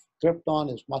case of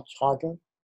krypton, is much hotter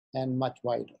and much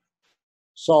wider.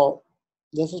 So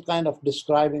this is kind of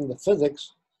describing the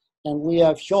physics, and we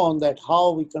have shown that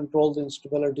how we control the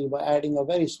instability by adding a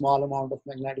very small amount of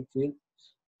magnetic field.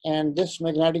 And this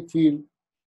magnetic field,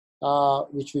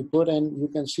 which we put in, you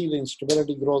can see the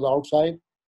instability grows outside,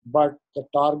 but the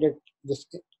target, this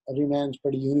remains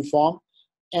pretty uniform,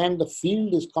 and the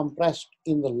field is compressed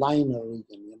in the liner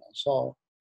region, So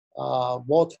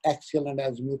both axial and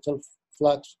azimuthal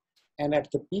flux, and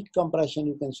at the peak compression,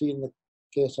 you can see in the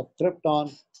case of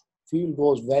krypton, field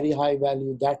goes very high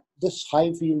value. That this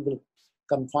high field will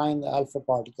confine the alpha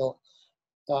particle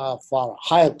for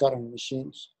higher current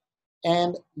machines,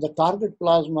 and the target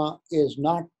plasma is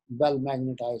not well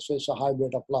magnetized, so it's a high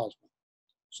beta plasma.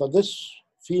 So this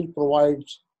field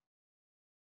provides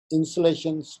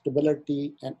insulation,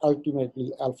 stability, and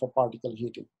ultimately alpha particle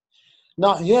heating.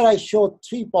 Now here I show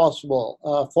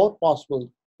four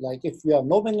possible, like if you have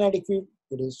no magnetic field,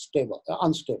 it is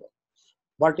unstable.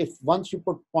 But if once you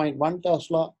put 0.1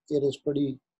 Tesla, it is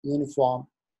pretty uniform.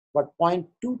 But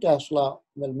 0.2 Tesla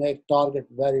will make target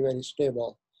very, very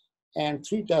stable. And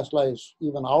 3 Tesla is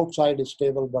even outside is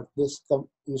stable, but this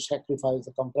you sacrifice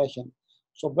the compression.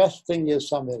 So best thing is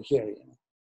somewhere here.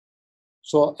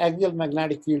 So axial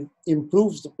magnetic field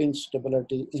improves the pinch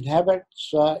stability,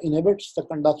 inhibits the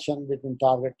conduction between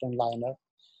target and liner,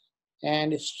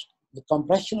 and the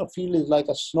compression of field is like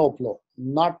a snowplow,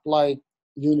 not like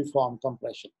uniform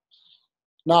compression.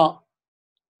 Now,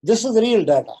 this is real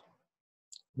data.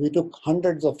 We took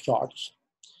hundreds of shots,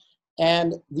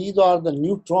 and these are the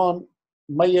neutron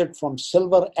measured from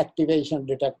silver activation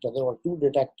detector. There were 2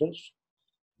 detectors.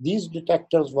 These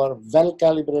detectors were well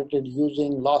calibrated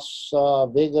using Las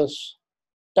Vegas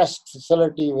test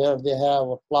facility where they have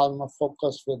a plasma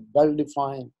focus with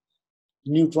well-defined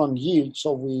neutron yield.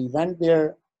 So we went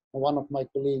there, one of my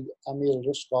colleagues, Emil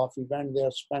Ruskov, we went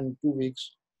there, spent 2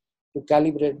 weeks to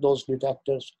calibrate those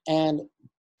detectors, and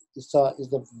it's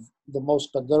the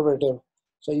most conservative.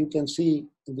 So you can see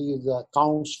these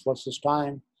counts versus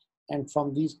time, and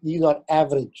from these are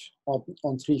average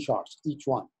on 3 shots, each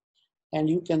one. And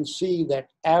you can see that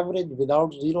average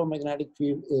without zero magnetic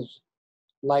field is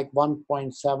like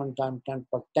 1.7 times 10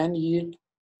 per 10 yield.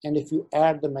 And if you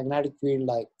add the magnetic field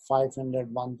like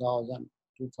 500, 1000,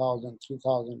 2000,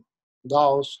 3000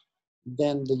 Gauss,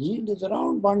 then the yield is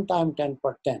around 1 times 10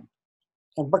 per 10.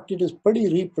 But it is pretty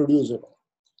reproducible.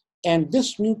 And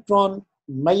this neutron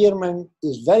measurement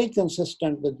is very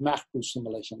consistent with Mach 2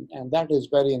 simulation, and that is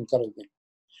very encouraging.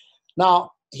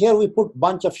 Now, here we put a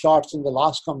bunch of shots in the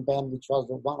last campaign, which was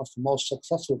one of the most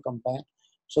successful campaigns.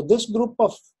 So this group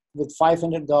with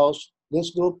 500 Gauss,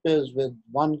 this group is with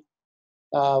 1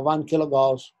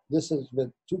 kilogauss, this is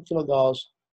with 2 kilogauss,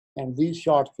 and these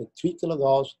shots with 3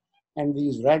 kilogauss, and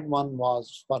these red one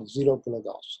was for 0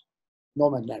 kilogauss, no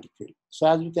magnetic field. So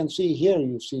as you can see here,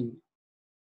 you see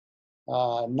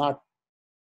not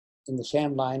in the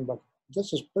same line, but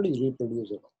this is pretty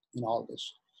reproducible in all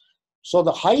this. So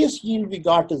the highest yield we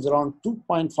got is around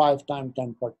 2.5 times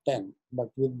 10 per 10,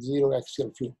 but with 0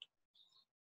 axial field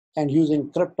and using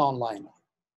krypton liner.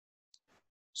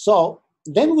 So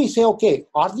then we say, okay,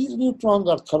 are these neutrons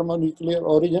of thermonuclear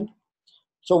origin?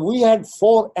 So we had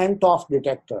 4 NTOF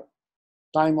detector,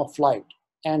 time of flight,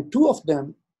 and 2 of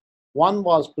them, one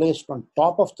was placed on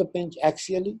top of the pinch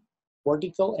axially,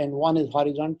 vertical, and one is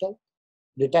horizontal.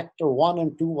 Detector 1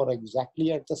 and 2 were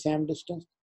exactly at the same distance.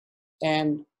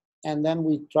 And then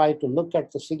we try to look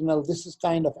at the signal. This is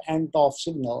kind of NTOF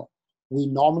signal we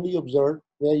normally observe,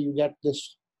 where you get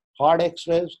this hard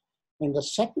X-rays. And the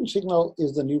second signal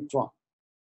is the neutron,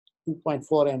 2.4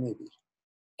 MeV.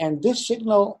 And this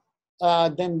signal,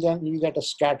 then you get a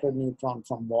scattered neutron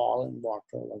from wall and water,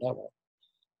 whatever.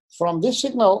 From this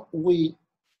signal, we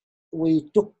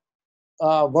took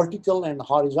vertical and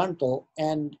horizontal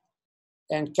and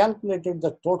calculated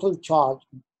the total charge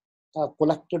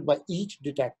collected by each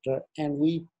detector, and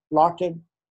we plotted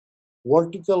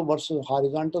vertical versus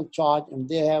horizontal charge, and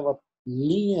they have a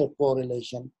linear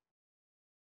correlation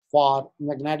for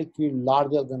magnetic field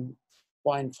larger than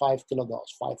 0.5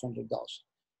 kilogauss, 500 Gauss.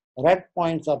 Red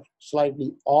points are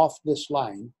slightly off this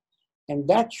line, and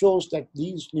that shows that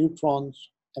these neutrons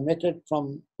emitted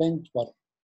from pinch were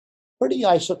pretty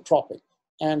isotropic,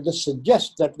 and this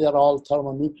suggests that they are all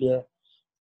thermonuclear.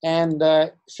 And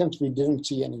since we didn't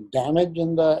see any damage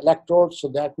in the electrodes, so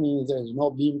that means there is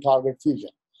no beam target fusion,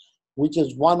 which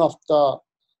is one of the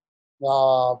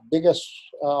biggest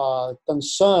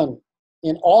concern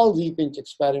in all Z-pinch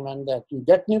experiment, that you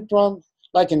get neutrons,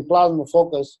 like in plasma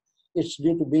focus, it's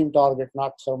due to beam target,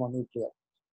 not thermonuclear.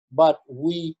 But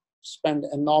we spend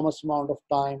enormous amount of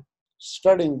time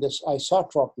studying this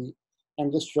isotropy,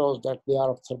 and this shows that they are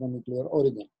of thermonuclear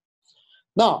origin.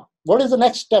 Now, what is the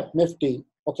next step, MIFTI?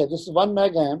 Okay, this is 1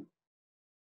 megaamp.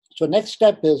 So next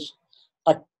step is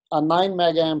a 9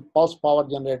 megaamp pulse power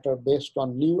generator based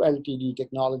on new LTD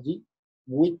technology,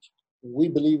 which we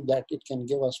believe that it can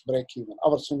give us break even,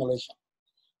 our simulation.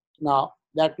 Now,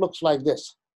 that looks like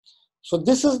this. So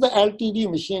this is the LTD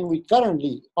machine we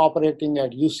currently operating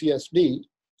at UCSD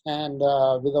and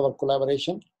with our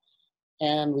collaboration.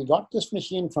 And we got this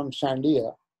machine from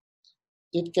Sandia.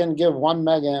 It can give 1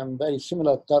 megaamp, very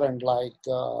similar current like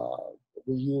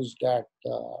we used at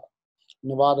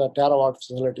Nevada Terawatt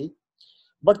facility.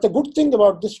 But the good thing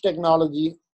about this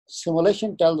technology,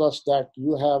 simulation tells us that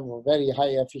you have a very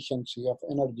high efficiency of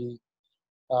energy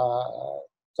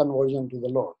conversion to the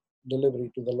load,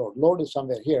 delivery to the load. Load is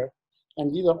somewhere here.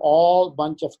 And these are all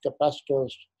bunch of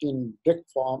capacitors in brick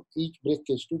form. Each brick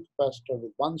is 2 capacitors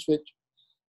with 1 switch.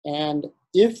 And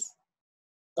if,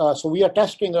 so we are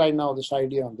testing right now this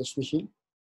idea on this machine.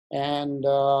 And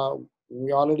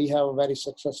we already have a very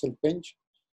successful pinch.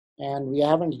 And we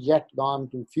haven't yet gone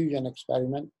to fusion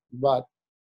experiment. But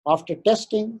after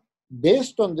testing,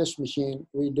 based on this machine,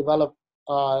 we developed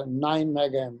a 9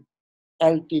 megaamp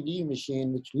LTD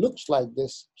machine, which looks like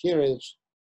this. Here is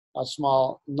a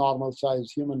small normal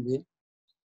size human being.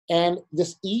 And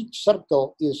this each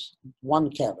circle is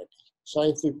 1 cavity. So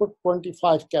if we put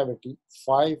 25 cavity,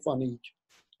 5 on each,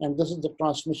 and this is the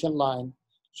transmission line,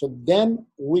 so then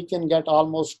we can get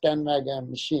almost 10 megaamp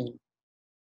machine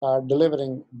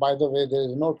delivering. By the way, there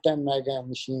is no 10 megaamp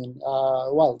machine.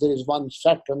 Well, there is one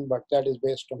Saturn, but that is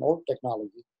based on old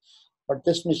technology. But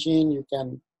this machine, you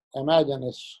can imagine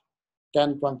it's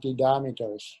 10, 20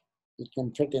 diameters. It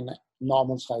can fit in a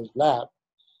normal sized lab.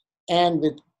 And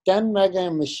with 10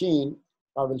 megaamp machine,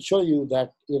 I will show you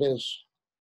that it is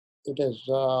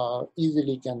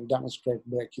easily can demonstrate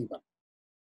break even.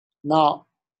 Now,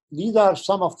 these are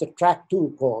some of the track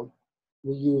 2 code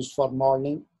we use for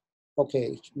modeling.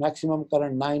 Okay, maximum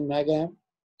current 9 megaamp,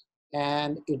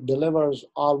 and it delivers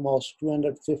almost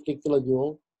 250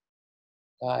 kilojoule,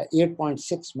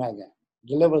 8.6 megaamp.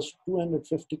 Delivers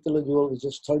 250 kilojoule, which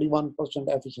is 31%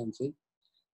 efficiency,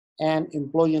 and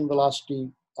implosion velocity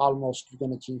almost you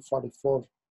can achieve 44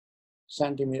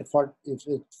 centimeter, if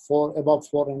it's above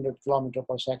 400 kilometer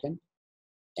per second.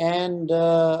 And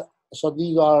so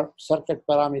these are circuit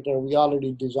parameter we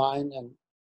already designed, and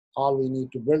all we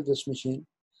need to build this machine.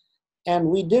 And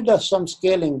we did some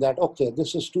scaling that, okay,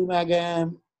 this is 2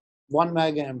 megaamp, 1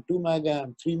 megaamp, 2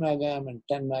 megaamp, 3 megaamp, and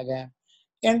 10 megaamp.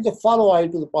 And they follow I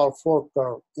to the power 4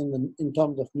 curve in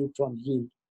terms of neutron yield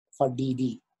for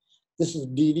DD. This is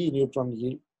DD neutron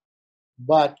yield.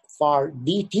 But for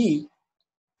DT,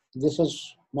 this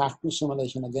is Mach 2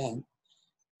 simulation again.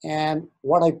 And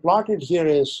what I plotted here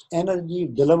is energy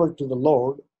delivered to the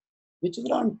load, which is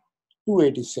around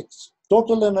 286.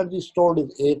 Total energy stored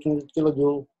is 800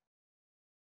 kilojoule.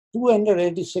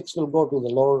 286 will go to the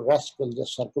load, rest will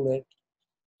just circulate.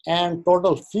 And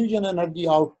total fusion energy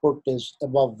output is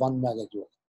above 1 megajoule.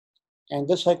 And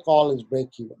this I call is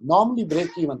break-even. Normally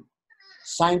break-even,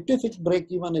 scientific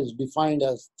break-even is defined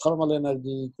as thermal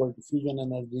energy equal to fusion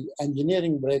energy.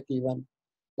 Engineering break-even,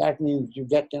 that means you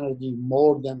get energy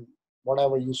more than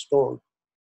whatever you stored.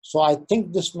 So I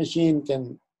think this machine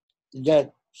can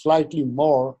get slightly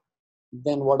more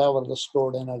than whatever the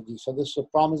stored energy. So this is a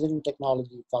promising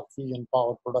technology for fusion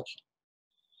power production.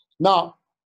 Now,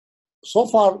 so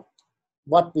far,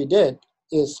 what we did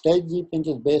is stage Z pinch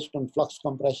is based on flux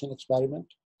compression experiment.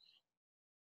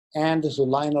 And this is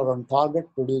liner on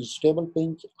target, produces stable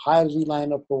pinch. Higher Z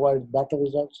liner provides better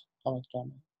results. How much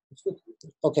time?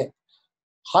 Okay.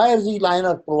 Higher Z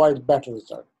liner provides better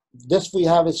result. This we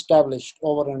have established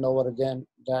over and over again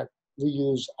that we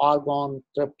use argon,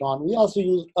 krypton. We also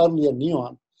used earlier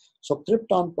neon. So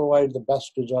krypton provides the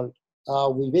best result.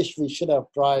 We wish we should have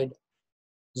tried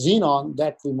xenon,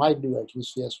 that we might do at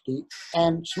UCSD.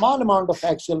 And small amount of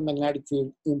axial magnetic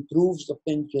field improves the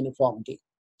pinch uniformity.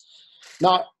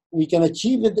 Now, we can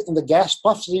achieve it in the gas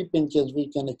puff Z pinches, we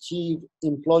can achieve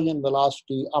implosion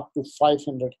velocity up to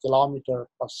 500 kilometers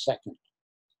per second,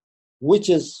 which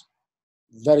is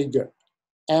very good.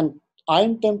 And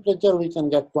ion temperature, we can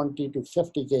get 20 to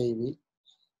 50 keV.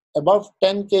 Above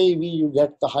 10 keV, you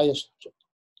get the highest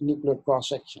nuclear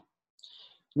cross-section.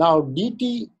 Now,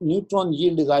 DT neutron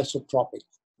yield is isotropic.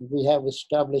 We have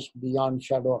established beyond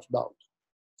shadow of doubt.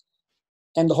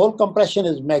 And the whole compression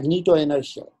is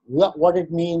magneto-inertial. What it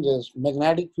means is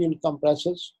magnetic field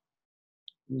compresses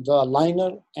the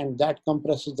liner, and that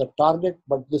compresses the target,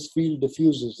 but this field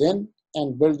diffuses in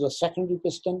and builds a secondary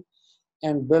piston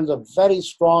and builds a very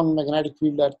strong magnetic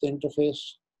field at the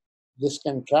interface. This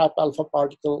can trap alpha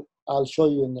particle. I'll show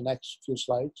you in the next few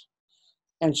slides.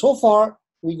 And so far,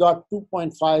 we got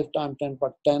 2.5 times 10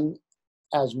 per 10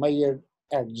 as measured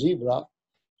at Zebra,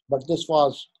 but this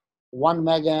was 1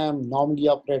 megaamp, normally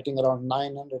operating around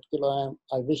 900 kiloamp.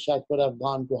 I wish I could have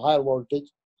gone to higher voltage,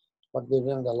 but they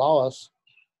didn't allow us.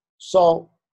 So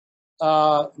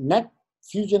net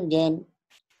fusion gain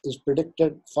is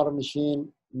predicted for a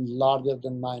machine larger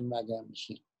than 9 megaamp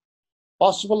machine.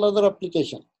 Possible other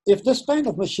application. If this kind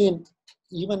of machine,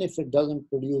 even if it doesn't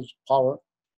produce power,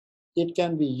 it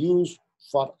can be used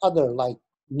for other like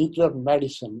nuclear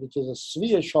medicine, which is a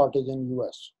severe shortage in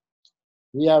US.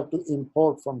 We have to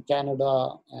import from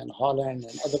Canada and Holland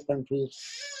and other countries.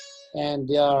 And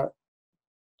there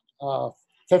are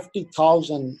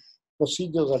 50,000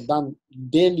 procedures are done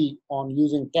daily on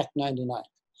using Tech-99.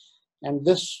 And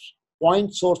this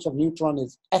point source of neutron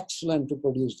is excellent to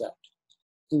produce that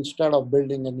instead of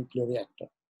building a nuclear reactor.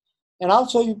 And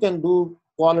also you can do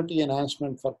quality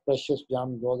enhancement for precious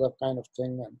gems, those are kind of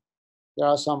thing. And there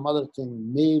are some other things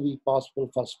maybe possible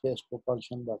for space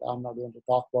propulsion, but I'm not going to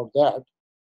talk about that.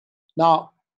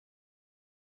 Now,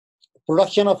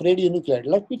 production of radionuclide.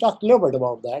 Let me talk a little bit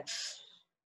about that.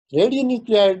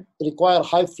 Radionuclide require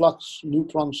high flux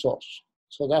neutron source.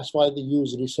 So that's why they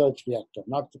use research reactor,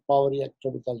 not the power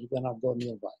reactor, because you cannot go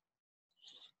nearby.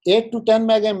 8 to 10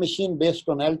 megaamp machine based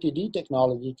on LTD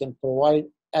technology can provide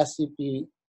SCP,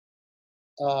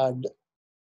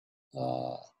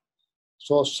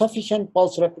 so sufficient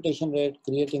pulse repetition rate,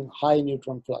 creating high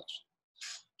neutron flux.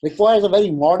 Requires a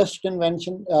very modest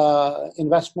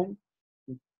investment,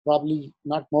 probably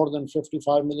not more than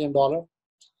 $55 million.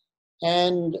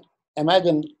 And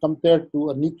imagine compared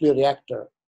to a nuclear reactor,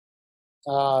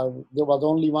 there was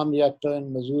only one reactor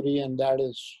in Missouri, and that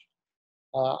is,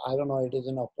 I don't know, it is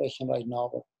in operation right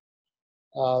now,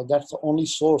 but that's the only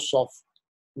source of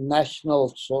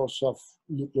national source of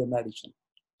nuclear medicine.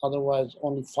 Otherwise,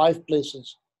 only 5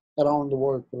 places around the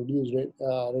world produce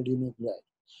radionuclide.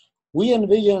 We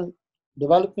envision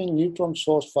developing neutron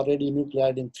source for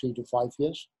radionuclide in 3 to 5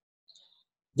 years.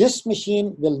 This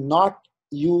machine will not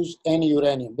use any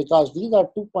uranium because these are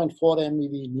 2.4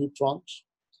 MeV neutrons,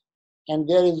 and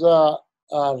there is a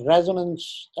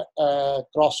resonance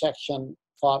cross-section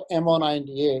for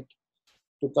MO98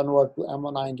 to convert to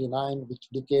MO99, which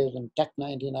decays in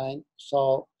Tech-99.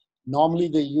 So normally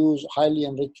they use highly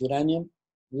enriched uranium.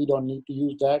 We don't need to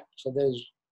use that. So there's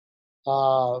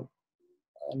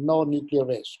no nuclear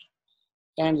waste.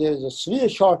 And there's a severe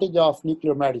shortage of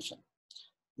nuclear medicine.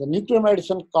 The nuclear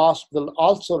medicine cost will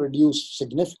also reduce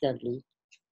significantly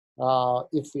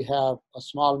if we have a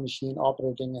small machine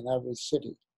operating in every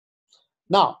city.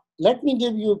 Now, let me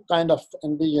give you kind of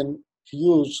envision to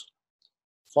use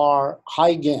for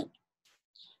high gain.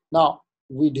 Now,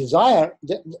 we desire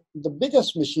the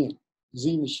biggest machine,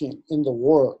 Z machine in the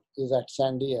world is at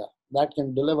Sandia that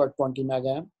can deliver 20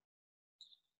 megaamp.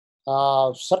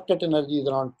 Circuit energy is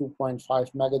around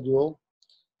 2.5 megajoule.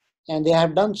 And they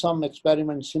have done some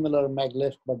experiments similar to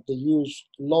MagLift, but they use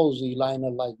low Z liner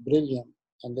like beryllium,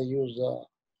 and they use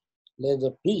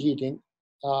laser preheating.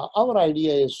 Our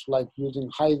idea is like using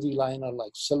high Z liner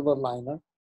like silver liner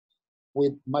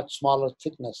with much smaller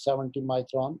thickness, 70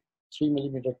 micron, 3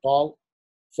 millimeter tall,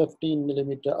 15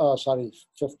 millimeter tall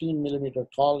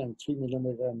and 3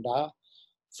 millimeter in dia,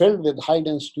 filled with high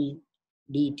density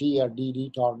DT or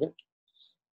DD target.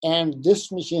 And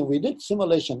this machine, we did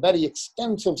simulation, very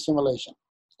extensive simulation.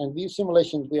 And these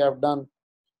simulations we have done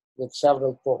with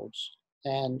several codes.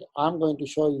 And I'm going to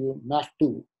show you Mach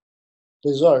 2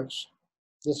 results.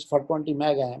 This is for 20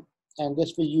 megaamp. And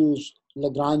this we use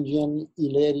Lagrangian,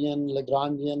 Eulerian,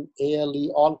 Lagrangian,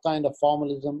 ALE, all kind of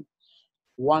formalism,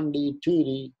 1D,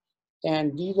 2D.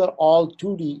 And these are all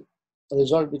 2D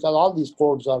results because all these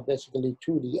codes are basically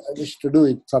 2D. I wish to do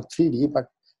it for 3D, but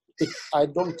I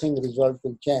don't think the result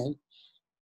will change.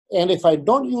 And if I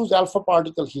don't use alpha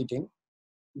particle heating,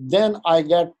 then I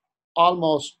get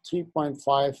almost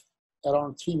 3.5,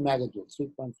 around 3 megajoules,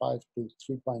 3.5 to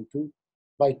 3.2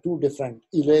 by 2 different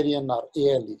Eulerian or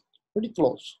ALE, pretty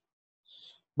close.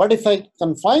 But if I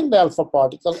confine the alpha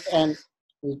particle, and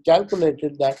we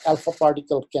calculated that alpha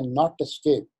particle cannot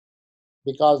escape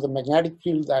because the magnetic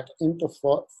field that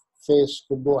interface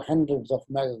could go hundreds of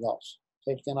megagauss, so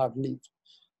it cannot leave.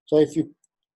 So if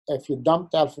you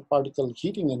dump the alpha particle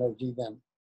heating energy, then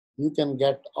you can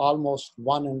get almost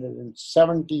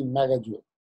 170 megajoule.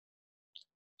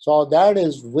 So that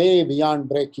is way beyond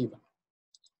break even.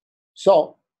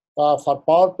 So for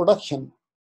power production,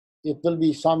 it will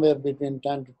be somewhere between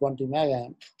 10 to 20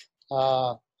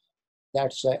 megaamp.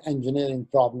 That's an engineering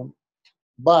problem.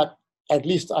 But at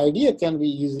least the idea can be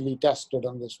easily tested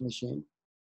on this machine.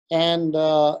 And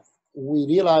we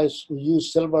realized we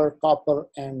use silver, copper,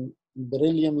 and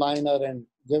beryllium liner, and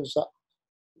we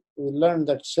learned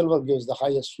that silver gives the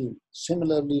highest yield.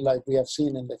 Similarly, like we have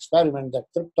seen in the experiment, that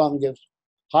krypton gives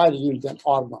higher yield than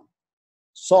argon.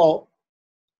 So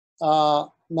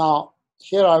now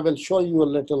here I will show you a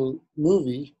little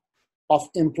movie of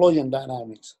implosion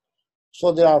dynamics.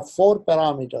 So there are 4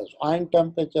 parameters: ion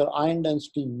temperature, ion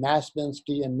density, mass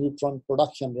density, and neutron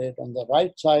production rate. On the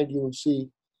right side, you will see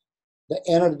the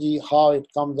energy, how it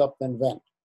comes up and when.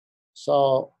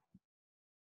 So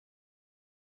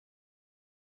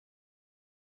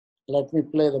let me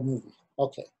play the movie.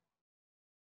 Okay.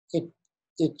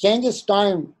 It changes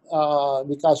time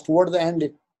because toward the end,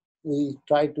 we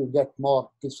try to get more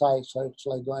precise. So it's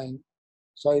like going,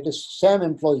 so it is same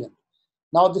implosion.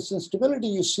 Now this instability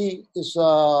you see is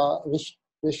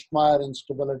Richtmeier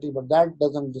instability, but that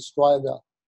doesn't destroy the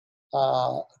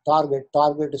target.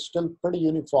 Target is still pretty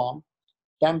uniform.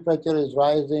 Temperature is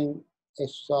rising.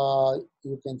 It's,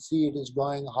 you can see it is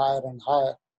going higher and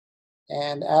higher.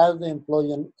 And as the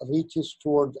implosion reaches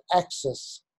towards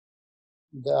axis,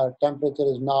 the temperature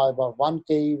is now about 1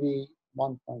 keV,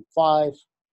 1.5.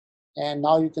 And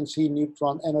now you can see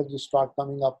neutron energy start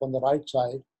coming up on the right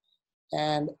side.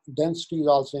 And density is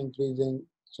also increasing.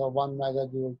 So 1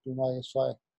 megajoule, 2 megajoule.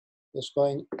 So it's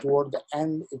going toward the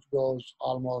end, it goes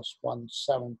almost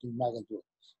 170 megajoule.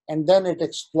 And then it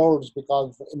explodes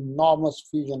because of enormous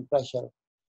fusion pressure.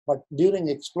 But during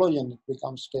explosion, it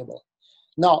becomes stable.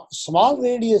 Now, small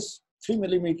radius, 3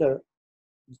 millimeter,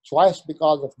 twice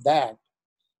because of that,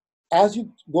 as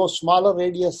you go smaller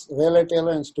radius, Rayleigh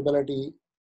Taylor instability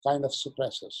kind of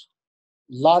suppresses.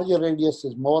 Larger radius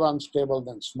is more unstable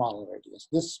than smaller radius.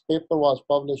 This paper was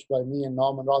published by me and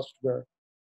Norman Rostiger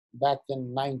back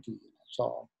in 90.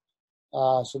 So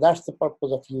that's the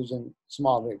purpose of using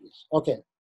small radius. Okay,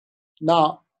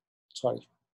 now, sorry.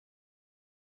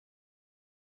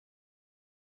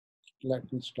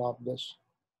 Let me stop this.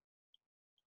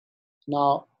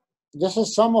 Now, this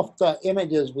is some of the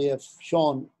images we have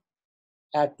shown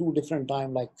at two different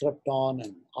times, like krypton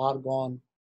and argon,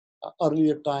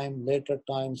 earlier time, later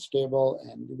time, stable,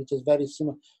 and which is very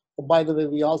similar. By the way,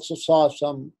 we also saw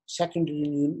some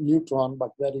secondary neutron,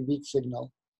 but very weak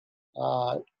signal,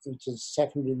 which is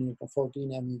secondary neutron, 14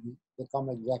 MeV. They come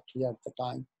exactly at the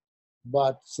time.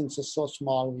 But since it's so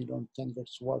small, we don't think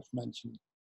it's worth mentioning.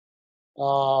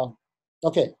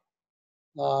 Okay.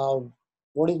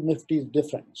 What is Nifty's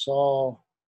different? So,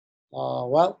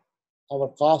 well, our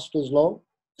cost is low,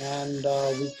 and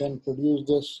we can produce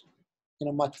this in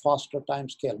a much faster time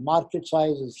scale. Market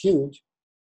size is huge.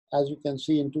 As you can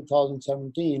see in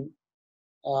 2017,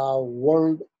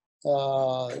 world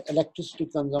electricity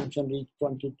consumption reached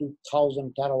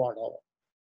 22,000 terawatt hour.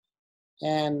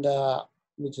 And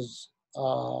which is,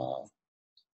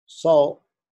 so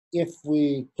if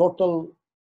we total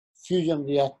fusion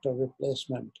reactor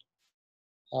replacement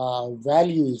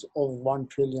value is over $1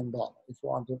 trillion if you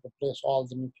want to replace all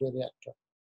the nuclear reactor.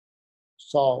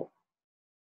 So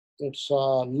it's a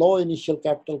low initial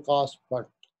capital cost, but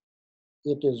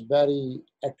it is very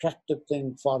attractive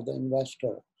thing for the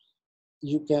investor.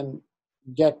 You can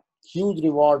get huge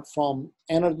reward from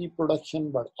energy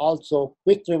production, but also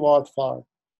quick reward for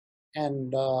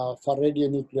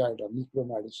radionuclide or nuclear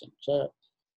medicine. So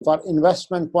for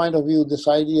investment point of view, this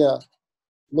idea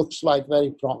looks like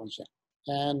very promising,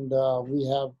 and we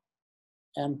have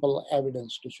ample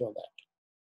evidence to show that.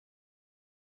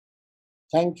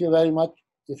 Thank you very much.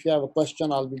 If you have a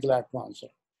question, I'll be glad to answer.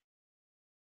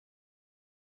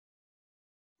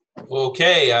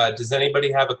 Okay, does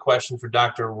anybody have a question for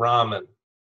Dr. Raman?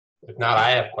 If not,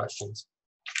 I have questions.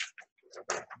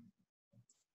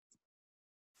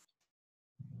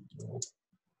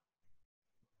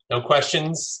 No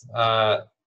questions?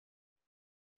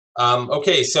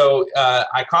 Okay, so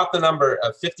I caught the number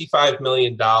of $55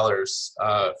 million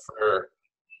for,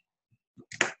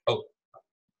 oh.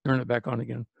 Turn it back on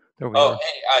again. There we are.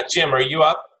 Hey, Jim, are you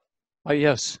up?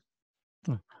 Yes.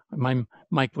 My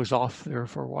mic was off there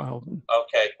for a while.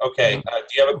 Okay. Do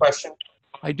you have a question?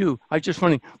 I do. I just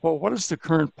wondering, well, what is the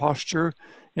current posture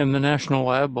in the national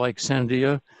lab like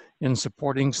Sandia in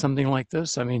supporting something like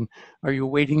this? I mean, are you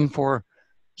waiting for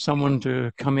someone to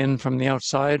come in from the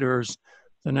outside, or does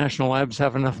the national labs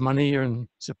have enough money and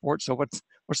support? So what's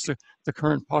the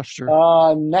current posture?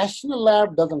 National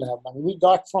lab doesn't have money. We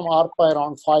got from ARPA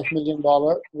around $5 million.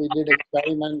 We did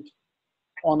experiment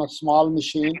on a small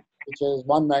machine, which is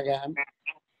 1 megaamp.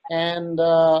 And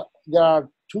there are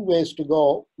two ways to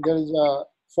go. There is a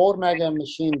 4 megaamp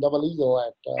machine, Double Eagle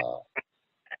at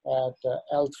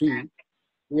L3.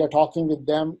 We are talking with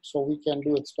them so we can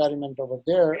do experiment over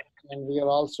there. And we are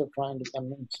also trying to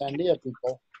convince Sandia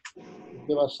people to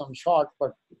give us some shot.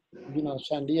 But, you know,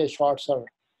 Sandia shots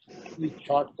each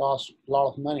shot costs a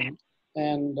lot of money.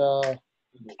 And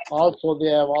also they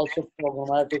have also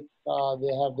programmatic,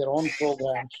 they have their own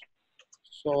programs.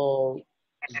 So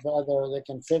whether they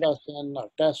can fit us in or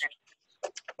test,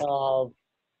 I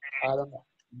don't know,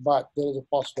 but there is a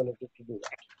possibility to do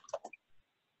that.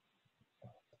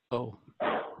 Oh,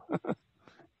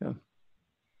 yeah.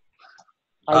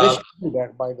 I wish to do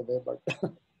that, by the way, but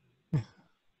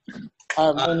I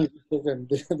have many people,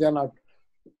 they're not,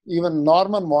 even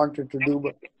Norman wanted to do,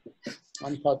 but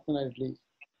unfortunately,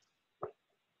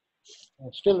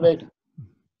 I'm still waiting.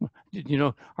 You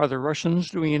know, are the Russians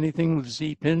doing anything with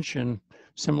Z-pinch and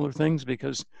similar things?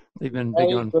 Because they've been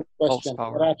big on pulse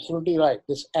power. You're absolutely right.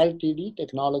 This LTD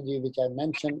technology, which I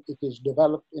mentioned, it is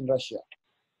developed in Russia.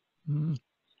 Mm-hmm.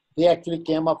 They actually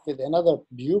came up with another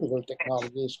beautiful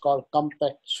technology. It's called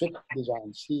compact switch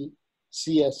design,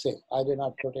 CSA. I did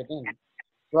not put it in.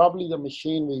 Probably the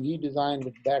machine we redesigned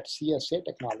with that CSA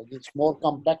technology. It's more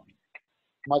compact,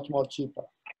 much more cheaper.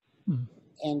 Mm-hmm.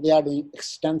 And they are doing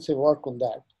extensive work on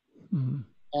that. Mm-hmm.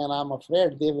 And I'm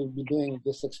afraid they will be doing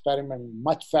this experiment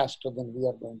much faster than we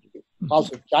are going to do. Mm-hmm.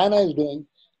 Also, China is doing,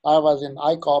 I was in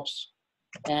ICOPS,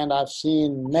 and I've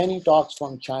seen many talks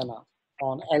from China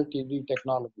on LTD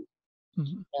technology.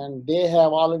 Mm-hmm. And they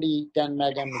have already 10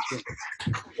 megaamp machine.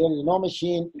 There is no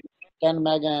machine 10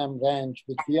 megaamp range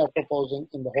which we are proposing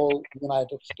in the whole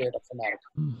United States of America.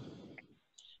 Mm-hmm.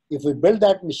 If we build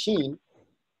that machine,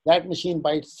 that machine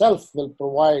by itself will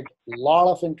provide a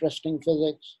lot of interesting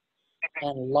physics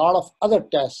and a lot of other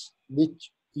tests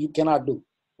which you cannot do.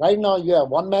 Right now you have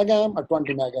 1 megaamp or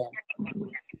 20 megaamp.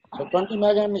 So 20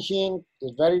 megaamp machine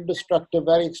is very destructive,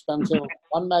 very expensive.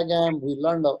 1 megaamp, we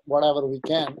learned whatever we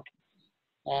can.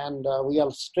 And we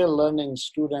are still learning,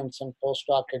 students and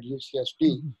postdoc at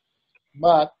UCSD,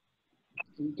 but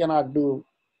you cannot do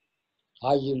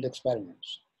high yield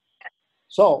experiments.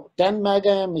 So 10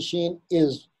 megaamp machine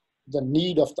is the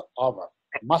need of the hour.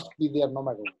 Must be there no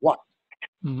matter what.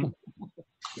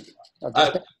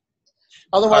 Okay.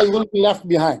 Otherwise, we'll be left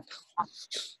behind.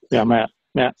 Yeah, Matt.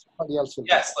 Somebody else will.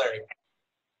 Yes, Larry.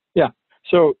 Yeah.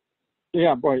 So,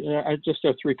 yeah, boy, I just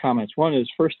have 3 comments. One is,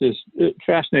 first is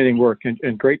fascinating work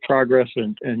and great progress,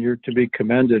 and you're to be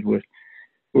commended with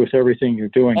everything you're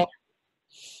doing.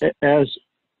 As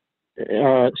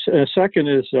second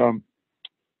is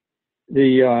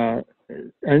the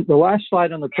last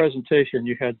slide on the presentation,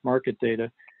 you had market data,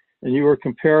 and you were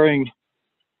comparing.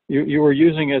 You were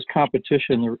using as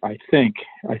competition, I think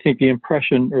the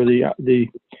impression or the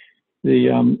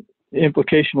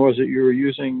implication was that you were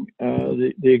using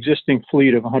the existing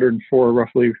fleet of 104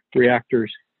 roughly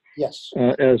reactors, yes,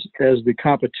 as the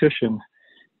competition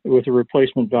with a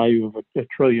replacement value of a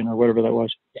trillion or whatever that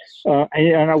was. yes.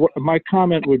 My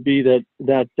comment would be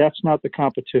that's not the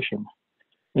competition,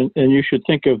 and you should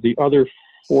think of the other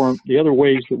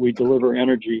ways that we deliver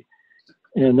energy.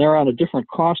 And they're on a different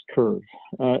cost curve.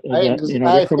 I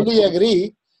fully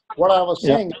agree. What I was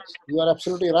saying is, you are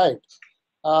absolutely right.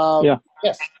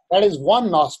 Yes, that is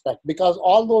one aspect, because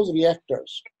all those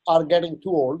reactors are getting too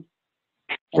old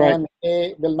and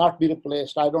they will not be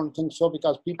replaced. I don't think so,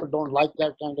 because people don't like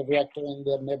that kind of reactor in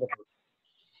their neighborhood.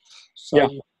 So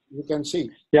you can see.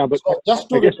 Yeah, but so just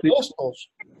to replace those,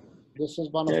 this is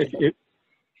one of the.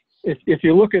 If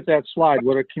you look at that slide,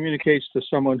 what it communicates to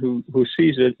someone who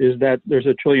sees it is that there's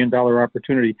a $1 trillion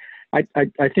opportunity. I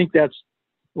think that's,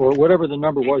 or whatever the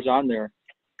number was on there,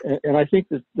 and I think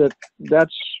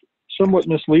that's somewhat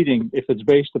misleading if it's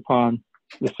based upon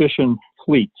the fission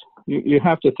fleet. You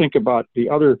have to think about the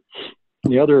other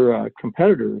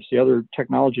competitors, the other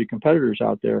technology competitors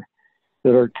out there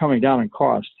that are coming down in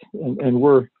cost, and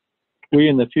we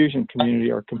in the fusion community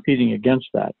are competing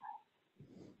against that.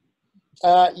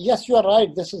 Yes, you are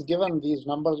right. This is given. These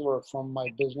numbers were from my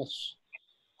business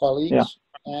colleagues.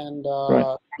 And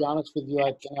to be honest with you,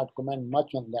 I cannot comment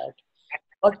much on that.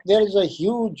 But there is a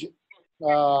huge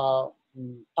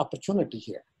opportunity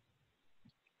here.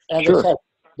 As I said,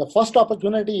 the first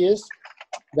opportunity is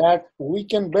that we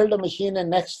can build a machine in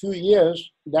the next few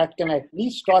years that can at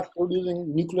least start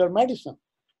producing nuclear medicine.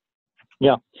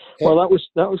 Yeah. Okay. Well,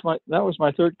 that was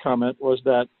my third comment, was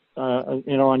that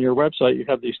on your website, you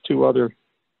have these 2 other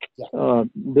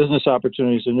business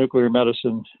opportunities in nuclear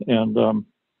medicine, and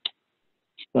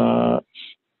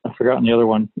I've forgotten the other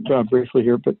one briefly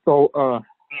here, but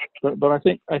I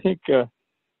think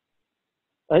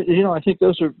I think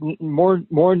those are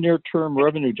more near-term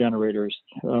revenue generators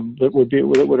that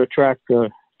would attract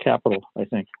capital, I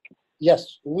think.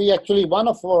 Yes, we actually, one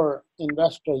of our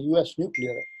investors, U.S.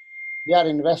 Nuclear, they are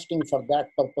investing for that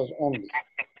purpose only.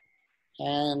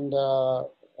 And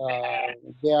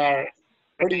they are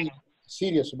pretty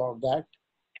serious about that.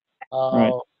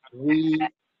 We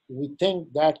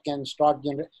think that can start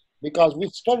generating, because we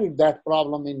studied that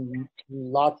problem in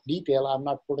lot detail. I'm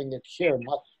not putting it here,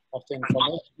 much of the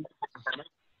information,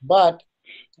 but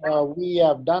we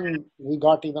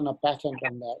got even a patent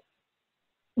on that.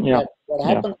 Yeah. What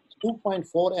happens, 2.4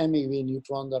 MeV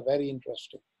neutrons are very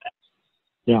interesting.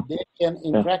 Yeah. They can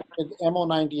interact with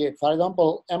MO98. For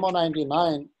example,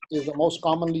 MO99 is the most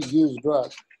commonly used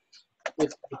drug.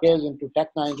 It goes into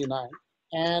Tech-99,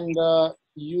 and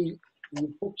you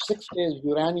put 6 days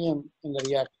uranium in the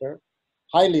reactor,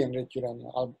 highly enriched uranium,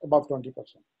 about 20%,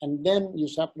 and then you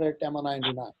separate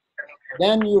MO99.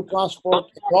 Then you transport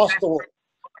across the world,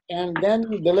 and then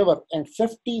you deliver, and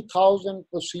 50,000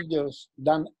 procedures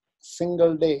done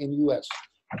single day in US,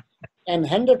 and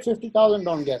 150,000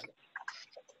 don't get it.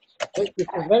 So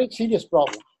it's a very serious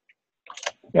problem.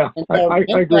 Yeah, I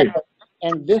agree.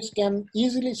 And this can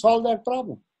easily solve that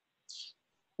problem.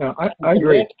 Yeah, I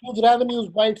agree. Huge revenues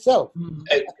by itself.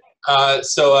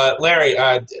 So Larry,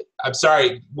 I'm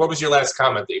sorry, what was your last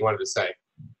comment that you wanted to say?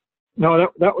 No,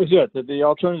 that was it. The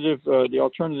alternative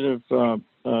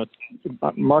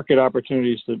market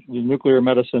opportunities, the nuclear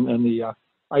medicine and the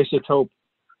isotope.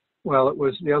 Well, it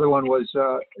was, the other one was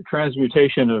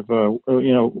transmutation of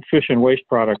fission waste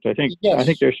product. I think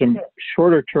there's some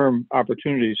shorter term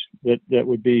opportunities that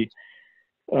would be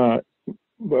that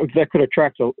could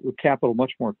attract capital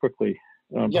much more quickly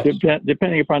Yes.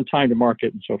 depending upon time to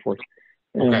market and so forth.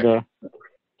 And Okay.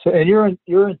 and you're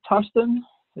in Tustin,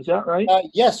 is that right?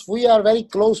 Yes, we are very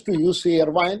close to UC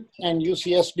Irvine and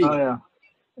UCSD. Oh yeah,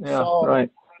 yeah, So- right.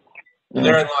 And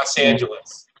they're in Los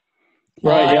Angeles.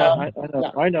 Right, yeah,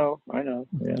 yeah. I know,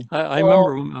 yeah. I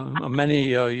remember many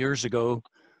years ago,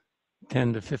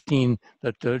 10 to 15,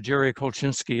 that Jerry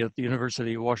Kolchinsky at the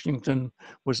University of Washington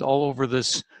was all over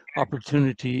this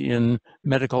opportunity in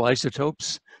medical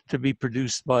isotopes to be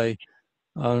produced by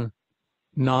by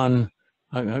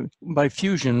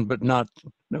fusion, but not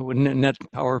net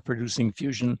power producing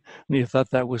fusion. And he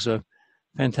thought that was a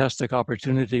fantastic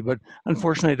opportunity, but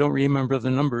unfortunately I don't remember the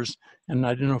numbers, and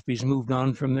I don't know if he's moved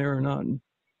on from there or not.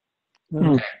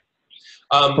 What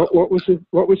was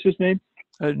his name?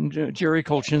 Jerry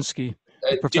Kolchinsky,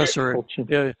 professor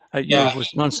at U of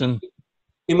Wisconsin.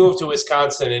 He moved to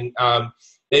Wisconsin, and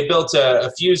they built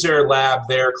a fuser lab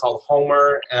there called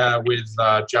Homer with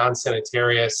John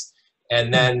Sanitarius.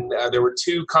 And then there were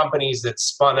two companies that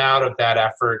spun out of that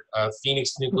effort,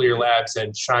 Phoenix Nuclear Labs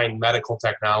and Shine Medical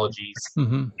Technologies,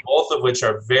 both of which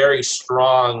are very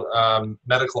strong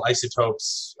medical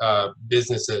isotopes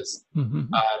businesses.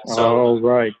 Oh,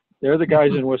 right. They're the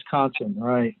guys in Wisconsin,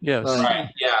 right? Yes. Right,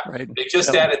 yeah. Right. They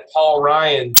just added Paul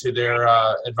Ryan to their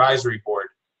advisory board.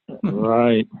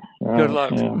 Right. Good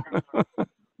luck. Yeah.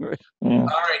 All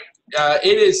right.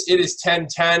 It is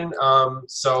 10:10.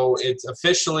 So it's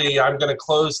officially, I'm going to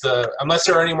close unless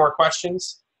there are any more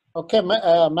questions. Okay, Matt,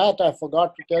 I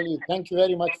forgot to tell you, thank you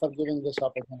very much for giving this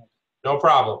opportunity. No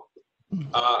problem.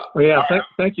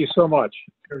 Thank you so much.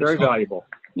 Very valuable.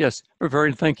 Yes,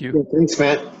 thank you. Thanks,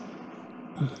 Matt.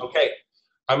 Okay.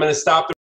 I'm going to stop the